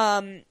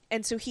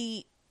 And so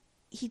he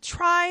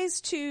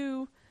tries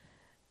to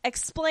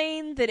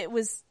explain that it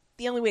was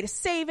the only way to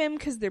save him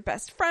because they're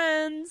best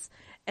friends,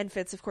 and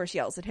Fitz, of course,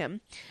 yells at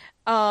him.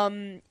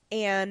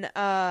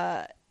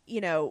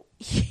 You know,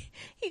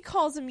 he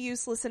calls him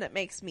useless, and it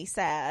makes me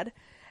sad.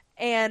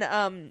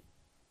 And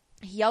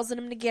he yells at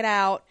him to get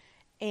out.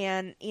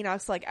 And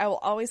Enoch's like, I will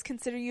always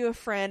consider you a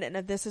friend. And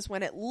this is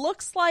when it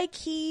looks like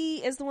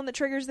he is the one that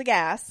triggers the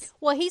gas.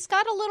 Well, he's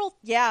got a little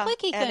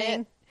clicky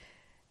thing.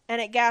 And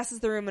it gasses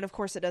the room. And of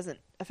course, it doesn't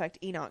affect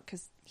Enoch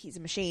because he's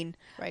a machine.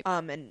 Right.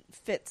 And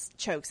Fitz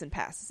chokes and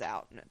passes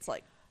out. And it's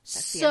like,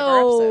 that's the end of our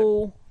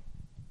episode.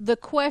 The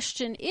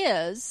question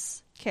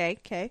is...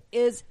 Okay.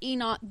 Is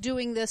Enoch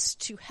doing this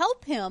to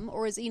help him,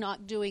 or is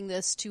Enoch doing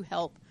this to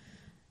help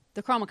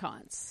the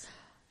Chromicons?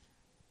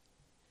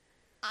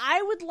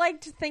 I would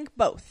like to think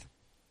both.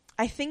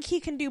 I think he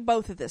can do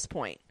both at this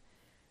point.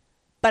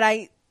 But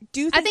I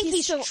do think I think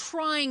he's still,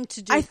 trying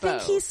to do I think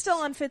both. he's still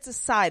on Fitz's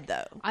side,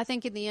 though. I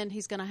think in the end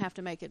he's going to have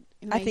to make it.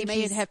 I think he may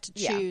he's- have to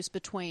yeah. choose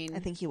between I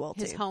think he will,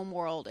 his too. home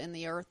world and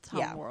the Earth's home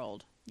Yeah.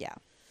 world. Yeah.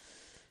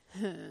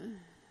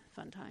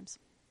 Fun times.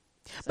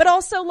 But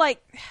also, like,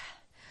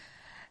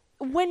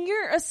 when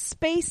you're a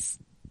space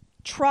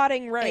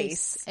trotting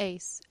race...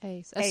 Ace. A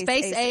Ace,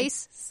 space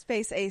ace.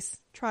 Space ace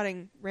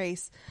trotting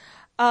race.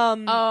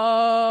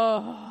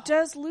 Oh.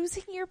 Does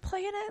losing your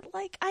planet,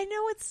 like, I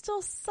know it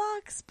still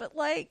sucks, but,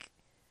 like...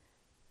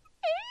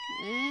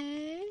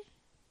 I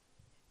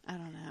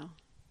don't know.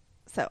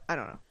 So, I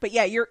don't know. But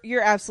yeah,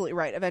 you're absolutely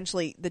right.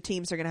 Eventually, the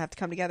teams are going to have to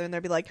come together and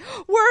they'll be like,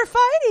 we're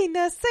fighting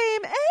the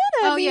same enemy!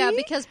 Oh, yeah,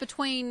 because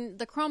between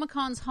the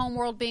Chromacon's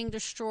homeworld being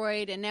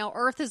destroyed and now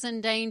Earth is in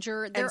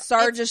danger... And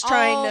Sarge is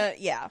trying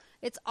to... Yeah.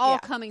 It's all Yeah.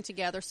 coming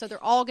together, so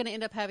they're all going to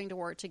end up having to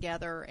work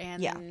together,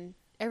 and Yeah.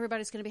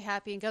 everybody's going to be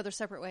happy and go their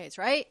separate ways,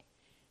 right?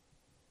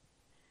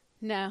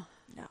 No.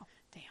 No.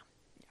 Damn.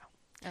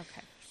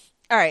 Okay.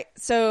 All right,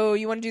 so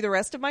you want to do the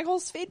rest of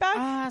Michael's feedback?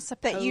 I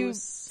that you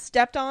suppose.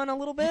 stepped on a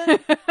little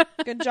bit?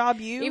 Good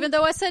job, you. Even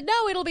though I said,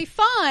 no, it'll be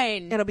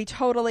fine. It'll be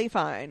totally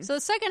fine. So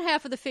the second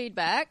half of the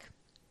feedback,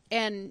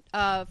 and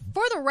for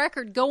the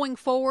record, going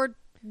forward,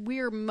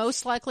 we're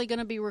most likely going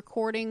to be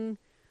recording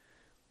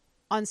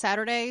on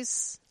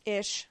Saturdays.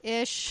 Ish.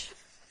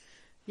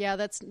 Yeah,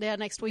 that's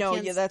next No,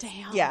 weekend. yeah, that's...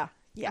 Damn. Yeah,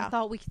 yeah. I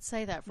thought we could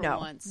say that for No,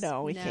 once.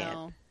 no, we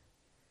can't.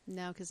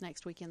 No, because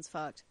next weekend's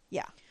fucked.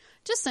 Yeah.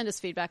 Just send us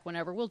feedback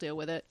whenever. We'll deal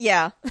with it.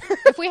 Yeah.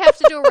 If we have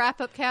to do a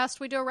wrap-up cast,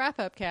 we do a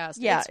wrap-up cast.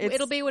 Yeah,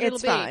 it'll be what it'll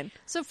it's be. fine.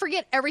 So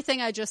forget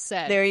everything I just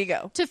said. There you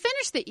go. To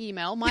finish the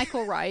email,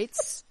 Michael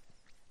writes,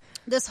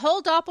 this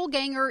whole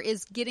doppelganger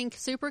is getting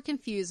super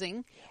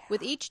confusing.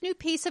 With each new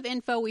piece of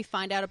info we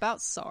find out about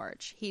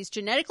Sarge. He's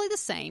genetically the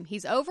same.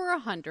 He's over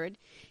 100.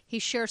 He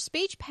shares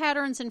speech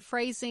patterns and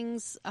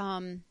phrasings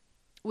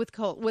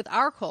with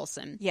our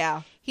Coulson.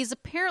 Yeah. He's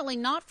apparently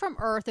not from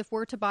Earth if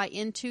we're to buy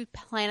into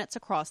planets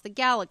across the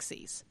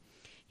galaxies.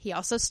 He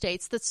also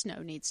states that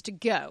Snow needs to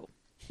go.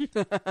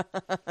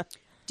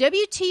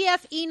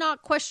 WTF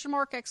Enoch ?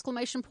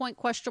 Exclamation point,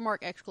 question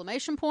mark,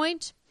 exclamation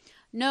point.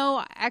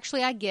 No,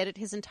 actually, I get it.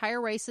 His entire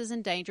race is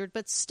endangered,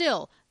 but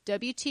still,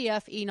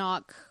 WTF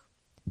Enoch.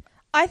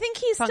 I think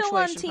he's still on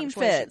Punctuation, Team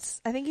punctuation.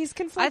 Fitz. I think he's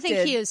conflicted. I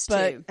think he is,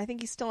 but too. I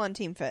think he's still on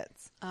Team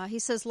Fitz. He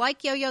says,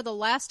 like Yo-Yo, the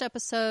last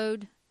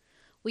episode,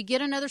 we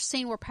get another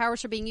scene where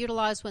powers are being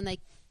utilized when they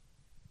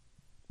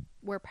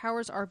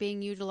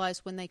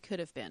could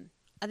have been.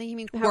 I think he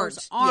means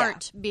powers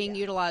aren't being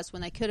utilized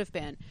when they could have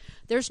been.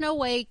 There's no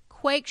way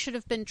Quake should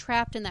have been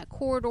trapped in that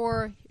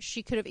corridor.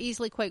 She could have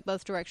easily quaked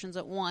both directions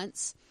at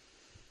once.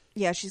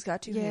 Yeah, she's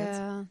got two hands.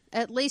 Yeah.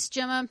 At least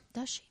Gemma...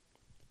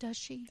 Does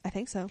she? I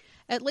think so.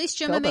 At least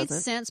Gemma Phil made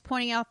doesn't. sense,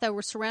 pointing out that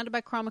we're surrounded by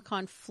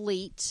Chromacon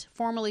fleet,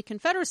 formerly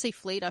Confederacy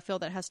fleet. I feel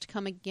that has to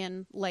come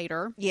again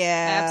later.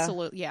 Yeah.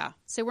 Absolutely, yeah.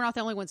 So we're not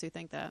the only ones who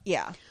think that.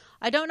 Yeah.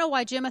 I don't know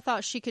why Gemma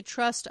thought she could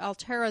trust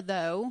Altera,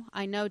 though.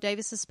 I know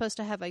Davis is supposed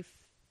to have a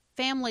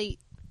family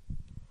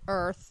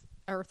Earth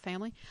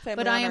family,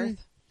 but I am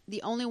Earth.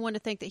 the only one to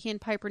think that he and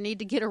Piper need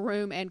to get a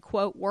room and,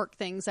 quote, work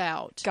things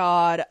out.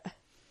 God.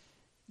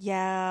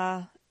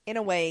 Yeah. In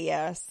a way,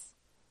 yes.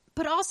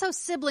 But also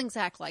siblings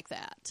act like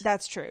that.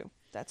 That's true.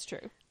 That's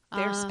true.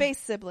 They're space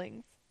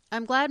siblings.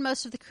 I'm glad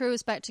most of the crew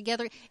is back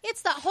together.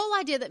 It's the whole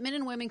idea that men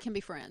and women can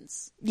be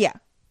friends. Yeah.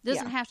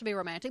 Doesn't have to be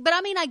romantic. But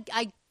I mean,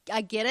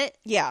 I get it.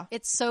 Yeah.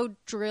 It's so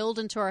drilled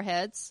into our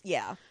heads.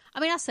 Yeah. I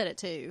mean, I said it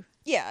too.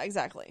 Yeah,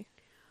 exactly.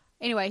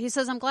 Anyway, he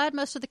says, I'm glad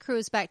most of the crew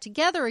is back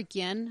together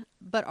again,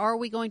 but are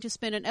we going to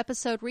spend an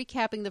episode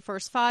recapping the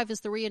first 5 as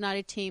the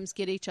reunited teams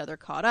get each other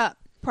caught up?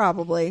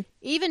 Probably.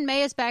 Even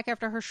May is back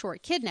after her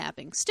short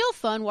kidnapping. Still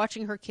fun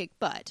watching her kick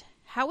butt.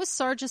 How is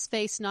Sarge's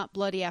face not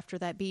bloody after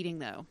that beating,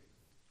 though?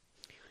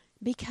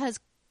 Because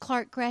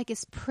Clark Gregg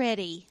is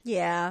pretty.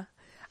 Yeah.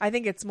 I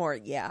think it's more,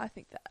 I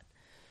think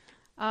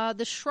that.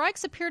 The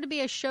Shrikes appear to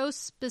be a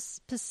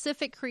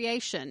show-specific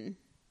creation.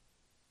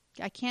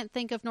 I can't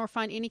think of nor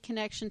find any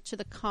connection to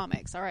the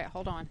comics. All right,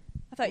 hold on.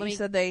 I thought you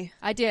said they...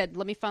 I did.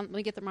 Let me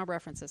get my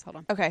references. Hold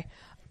on. Okay.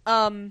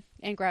 And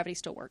Gravity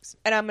still works.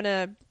 And I'm going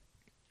to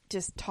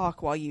just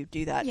talk while you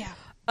do that. Yeah.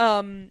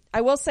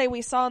 I will say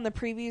we saw in the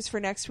previews for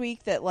next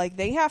week that, like,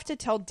 they have to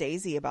tell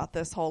Daisy about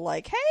this whole,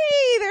 like,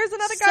 hey, there's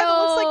another guy that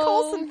looks like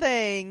Coulson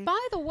thing.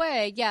 By the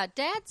way, yeah,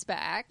 Dad's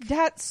back.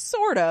 That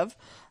sort of.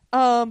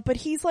 But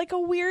he's like a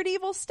weird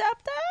evil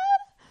stepdad.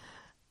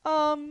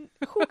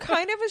 Who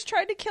kind of has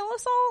tried to kill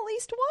us all at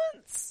least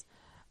once.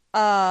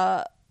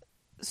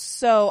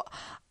 So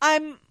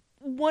I'm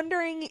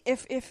wondering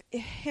if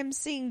him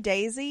seeing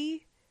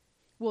Daisy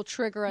Will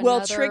trigger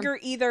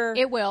either.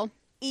 It will.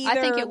 Either,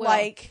 I think it will.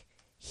 like,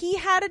 he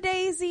had a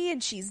Daisy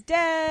and she's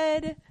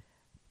dead.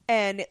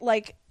 And,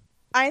 like,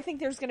 I think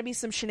there's going to be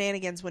some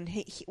shenanigans when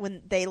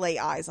when they lay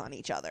eyes on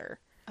each other.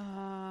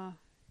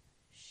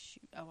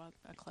 Shoot. Oh,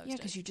 I closed it. Yeah,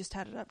 because you just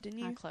had it up, didn't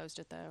you? I closed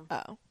it, though.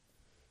 Oh.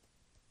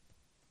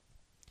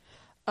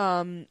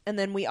 And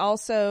then we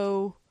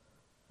also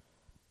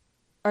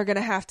are going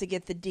to have to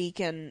get the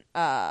Deacon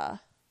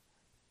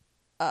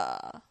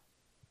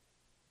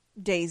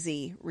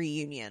Daisy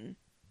reunion,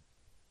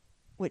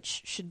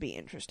 which should be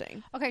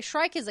interesting. Okay,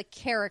 Shrike is a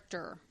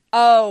character.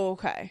 Oh,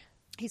 okay.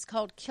 He's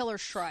called Killer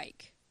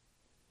Shrike.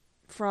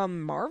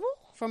 From Marvel?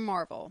 From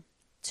Marvel.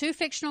 2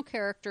 fictional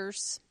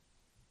characters.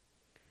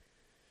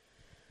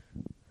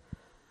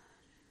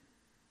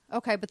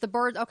 Okay, but the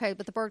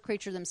bird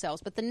creature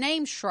themselves. But the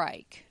name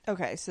Shrike.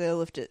 Okay, so they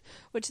lift it.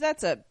 Which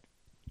that's a...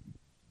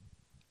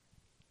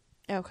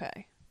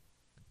 Okay.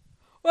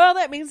 Well,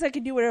 that means they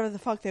can do whatever the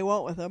fuck they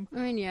want with them. I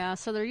mean, yeah,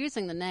 so they're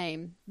using the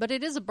name. But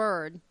it is a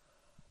bird.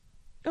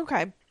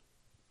 Okay.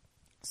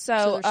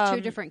 So there's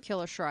 2 different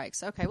Killer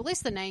Shrikes. Okay, well, at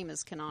least the name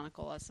is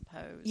canonical, I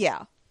suppose.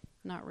 Yeah.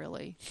 Not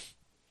really.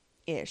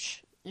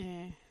 Ish.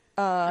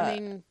 I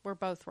mean, we're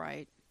both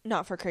right.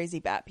 Not for crazy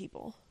bat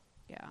people.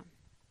 Yeah.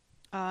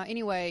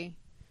 Anyway,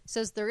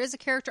 says there is a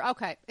character.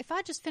 Okay, if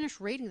I just finish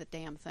reading the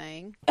damn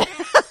thing.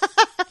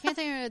 Can't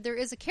think of, there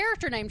is a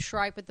character named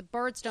Shrike, but the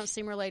birds don't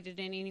seem related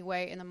in any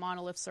way, and the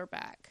monoliths are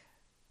back.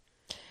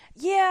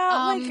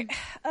 Yeah,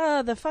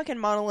 the fucking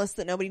monoliths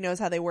that nobody knows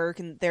how they work,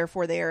 and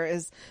therefore they are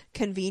as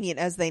convenient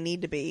as they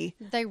need to be.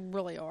 They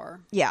really are.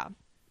 Yeah.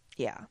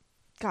 Yeah.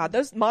 God,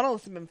 those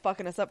monoliths have been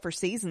fucking us up for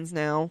seasons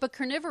now. But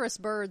carnivorous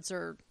birds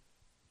are...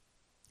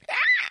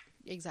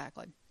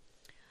 Exactly.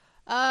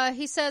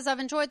 He says, I've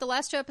enjoyed the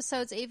last 2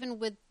 episodes, even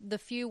with the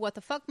few what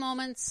the fuck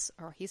moments,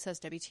 or he says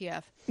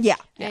WTF. Yeah.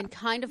 And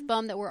kind of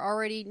bummed that we're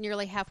already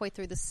nearly halfway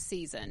through the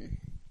season.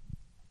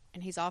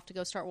 And he's off to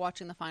go start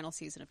watching the final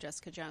season of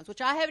Jessica Jones, which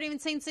I haven't even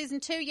seen season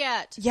 2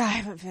 yet. Yeah, I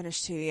haven't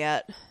finished 2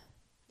 yet.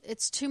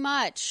 It's too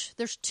much.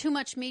 There's too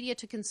much media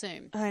to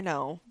consume. I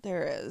know,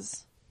 there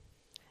is.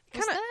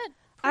 What's that?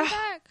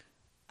 Pre-back.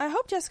 I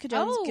hope Jessica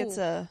Jones gets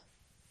a...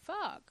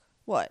 Fuck.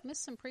 What?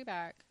 Missed some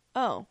pre-back.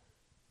 Oh.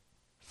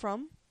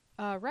 From?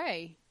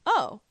 Ray.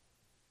 Oh.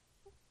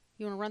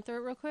 You want to run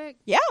through it real quick?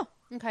 Yeah.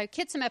 Okay,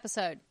 Kitsum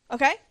episode.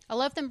 Okay. I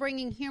love them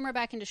bringing humor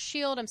back into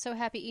S.H.I.E.L.D. I'm so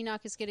happy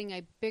Enoch is getting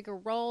a bigger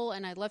role,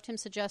 and I loved him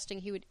suggesting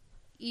he would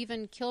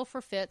even kill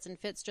for Fitz, and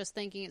Fitz just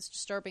thinking it's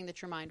disturbing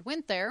that your mind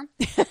went there.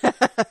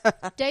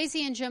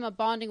 Daisy and Gemma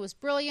bonding was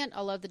brilliant.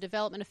 I love the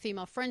development of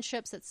female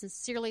friendships that's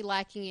sincerely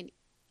lacking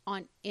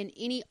in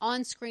any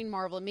on-screen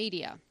Marvel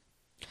media.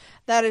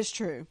 That is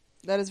true.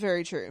 That is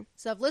very true.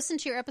 So I've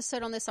listened to your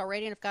episode on this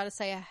already, and I've got to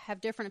say I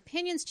have different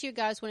opinions to you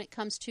guys when it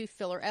comes to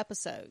filler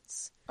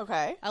episodes.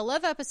 Okay. I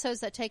love episodes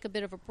that take a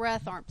bit of a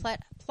breath, aren't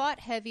plot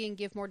heavy, and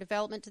give more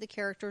development to the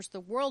characters, the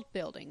world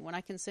building. When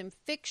I consume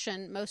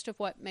fiction, most of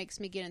what makes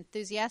me get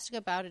enthusiastic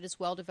about it is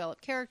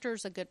well-developed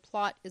characters. A good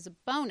plot is a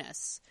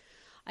bonus.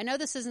 I know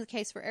this isn't the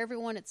case for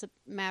everyone. It's a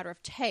matter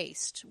of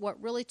taste.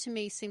 What really to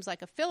me seems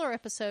like a filler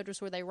episode is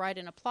where they write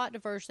in a plot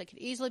diversion that could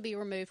easily be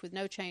removed with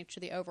no change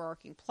to the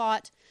overarching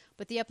plot,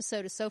 but the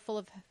episode is so full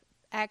of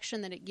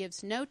action that it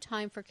gives no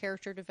time for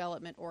character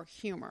development or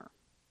humor.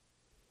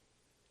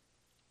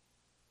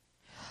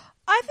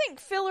 I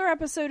think filler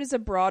episode is a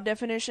broad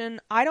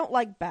definition. I don't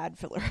like bad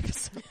filler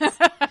episodes.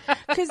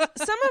 Because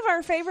some of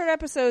our favorite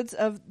episodes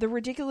of the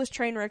ridiculous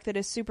train wreck that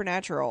is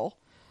Supernatural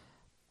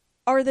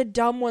are the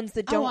dumb ones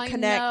that don't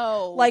connect.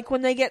 Know. Like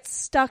when they get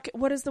stuck.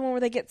 What is the one where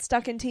they get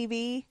stuck in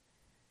TV?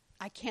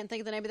 I can't think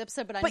of the name of the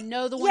episode, but I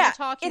know the one you're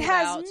talking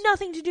about. It has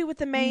nothing to do with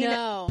the main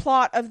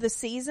plot of the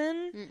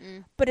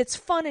season, but it's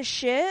fun as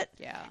shit.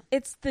 Yeah.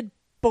 It's the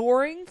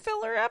boring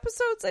filler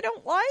episodes I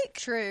don't like.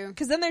 True.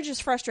 Because then they're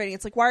just frustrating.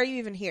 It's like, why are you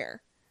even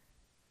here?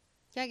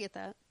 Yeah, I get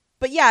that.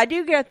 But yeah, I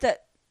do get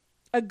that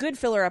a good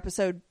filler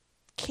episode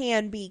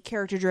can be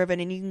character driven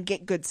and you can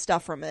get good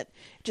stuff from it.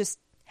 It just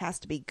has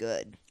to be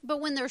good.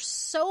 But when there's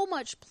so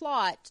much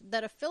plot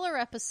that a filler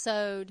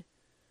episode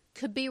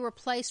could be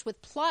replaced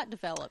with plot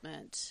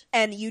development,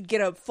 and you'd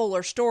get a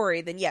fuller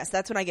story, then yes,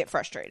 that's when I get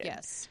frustrated.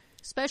 Yes.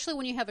 Especially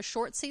when you have a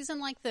short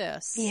season like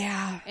this.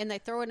 Yeah. And they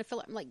throw in a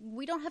filler. I'm like,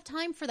 we don't have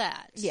time for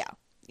that. Yeah.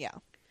 Yeah.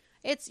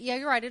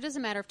 You're right. It is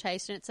a matter of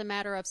taste, and it's a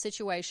matter of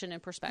situation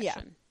and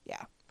perspection.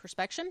 Yeah.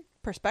 Perspection?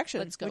 Perspection.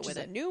 Let's go which with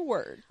is it. a new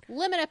word.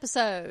 Limit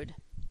episode.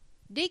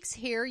 Deke's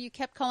here. You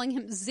kept calling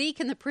him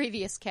Zeke in the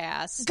previous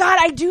cast. God,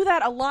 I do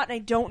that a lot, and I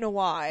don't know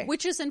why.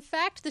 Which is, in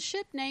fact, the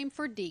ship name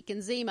for Deke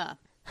and Zima.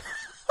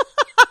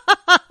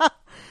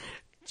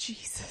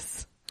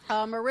 Jesus.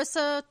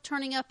 Marissa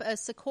turning up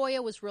as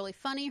Sequoia was really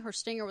funny. Her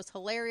stinger was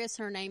hilarious.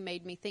 Her name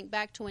made me think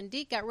back to when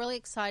Deke got really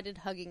excited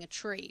hugging a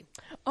tree.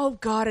 Oh,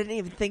 God, I didn't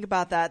even think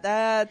about that.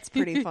 That's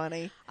pretty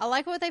funny. I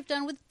like what they've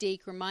done with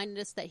Deke, reminding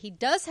us that he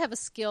does have a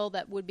skill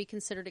that would be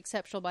considered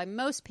exceptional by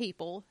most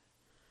people.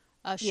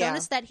 Shown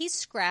us that he's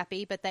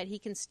scrappy, but that he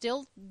can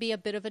still be a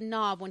bit of a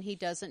knob when he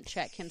doesn't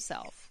check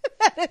himself.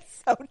 That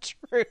is so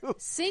true.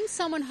 Seeing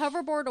someone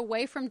hoverboard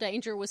away from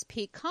danger was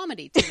peak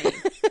comedy to me.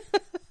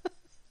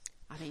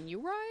 I mean,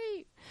 you're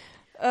right.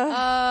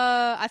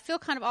 I feel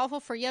kind of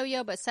awful for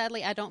Yo-Yo, but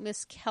sadly I don't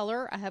miss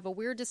Keller. I have a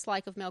weird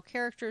dislike of male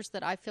characters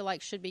that I feel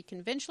like should be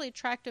conventionally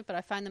attractive, but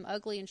I find them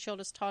ugly, and S.H.I.E.L.D.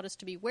 has taught us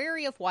to be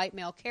wary of white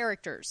male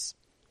characters.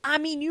 I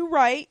mean, you're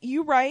right.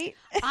 You're right.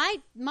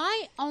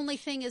 My only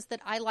thing is that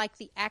I like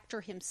the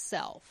actor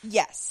himself.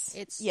 Yes.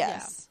 It's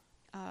yes.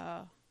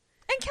 Yeah.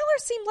 And Keller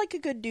seemed like a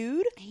good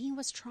dude. He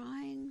was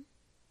trying.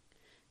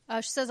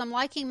 She says, I'm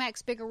liking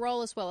Mac's bigger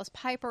role as well as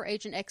Piper,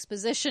 Agent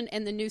Exposition,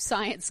 and the new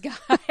science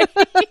guy.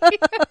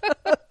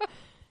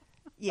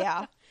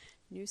 Yeah.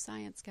 New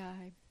science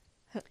guy.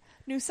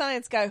 New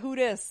science guy. Who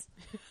dis?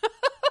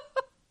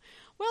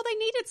 Well, they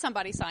needed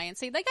somebody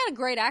sciencey. They got a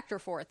great actor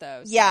for it,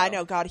 though. Yeah, so. I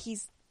know. God,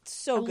 he's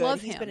so I good.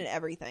 love He's him. been in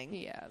everything.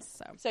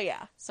 Yes. So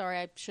yeah. Sorry,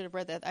 I should have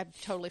read that. I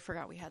totally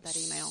forgot we had that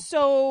email.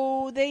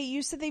 So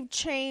you said they've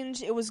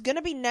changed. It was going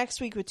to be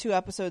next week with 2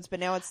 episodes, but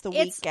now it's the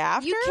week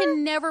after. You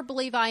can never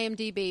believe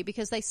IMDb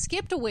because they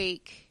skipped a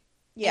week.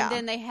 Yeah. And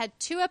then they had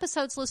 2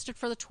 episodes listed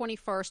for the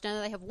 21st. And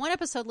then they have 1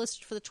 episode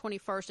listed for the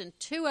 21st and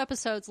 2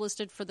 episodes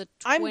listed for the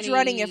 20... I'm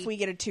dreading if we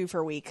get a 2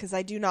 for week because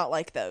I do not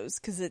like those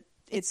because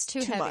it's too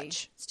heavy.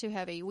 much. It's too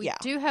heavy. We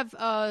do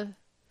have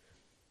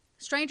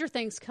Stranger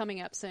Things coming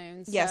up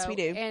soon. So, Yes, we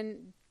do.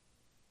 And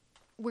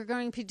we're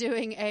going to be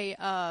doing a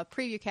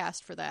preview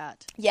cast for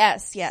that.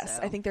 Yes. So.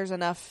 I think there's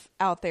enough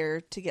out there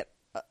to get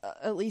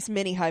at least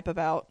mini hype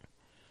about.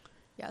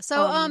 Yeah.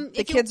 So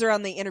the kids are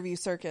on the interview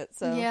circuit.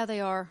 So yeah, they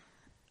are.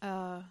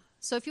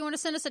 So if you want to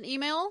send us an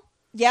email,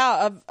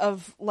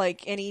 of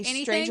like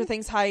anything? Stranger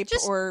Things hype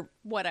just or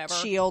whatever,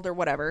 Shield or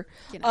whatever,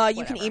 you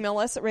can email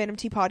us at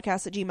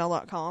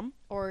randomtpodcast@gmail.com,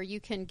 or you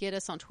can get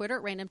us on Twitter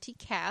at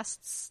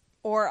randomtcasts,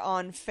 or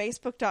on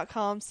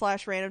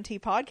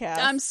facebook.com/randomtpodcast.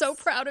 I'm so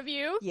proud of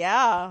you.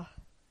 Yeah,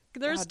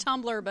 there's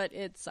Tumblr, but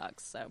it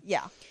sucks. So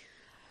yeah,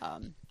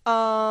 so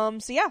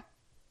yeah,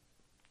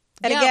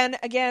 and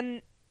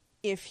again.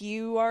 If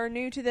you are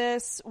new to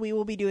this, we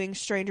will be doing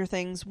Stranger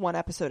Things 1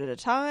 episode at a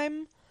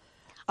time.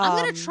 I'm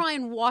going to try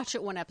and watch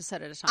it 1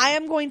 episode at a time. I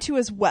am going to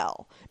as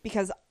well,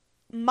 because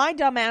my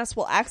dumbass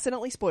will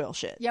accidentally spoil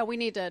shit. Yeah, we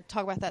need to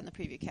talk about that in the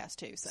preview cast,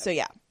 too. So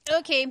yeah.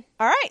 Okay.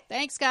 All right.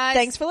 Thanks, guys.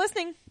 Thanks for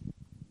listening.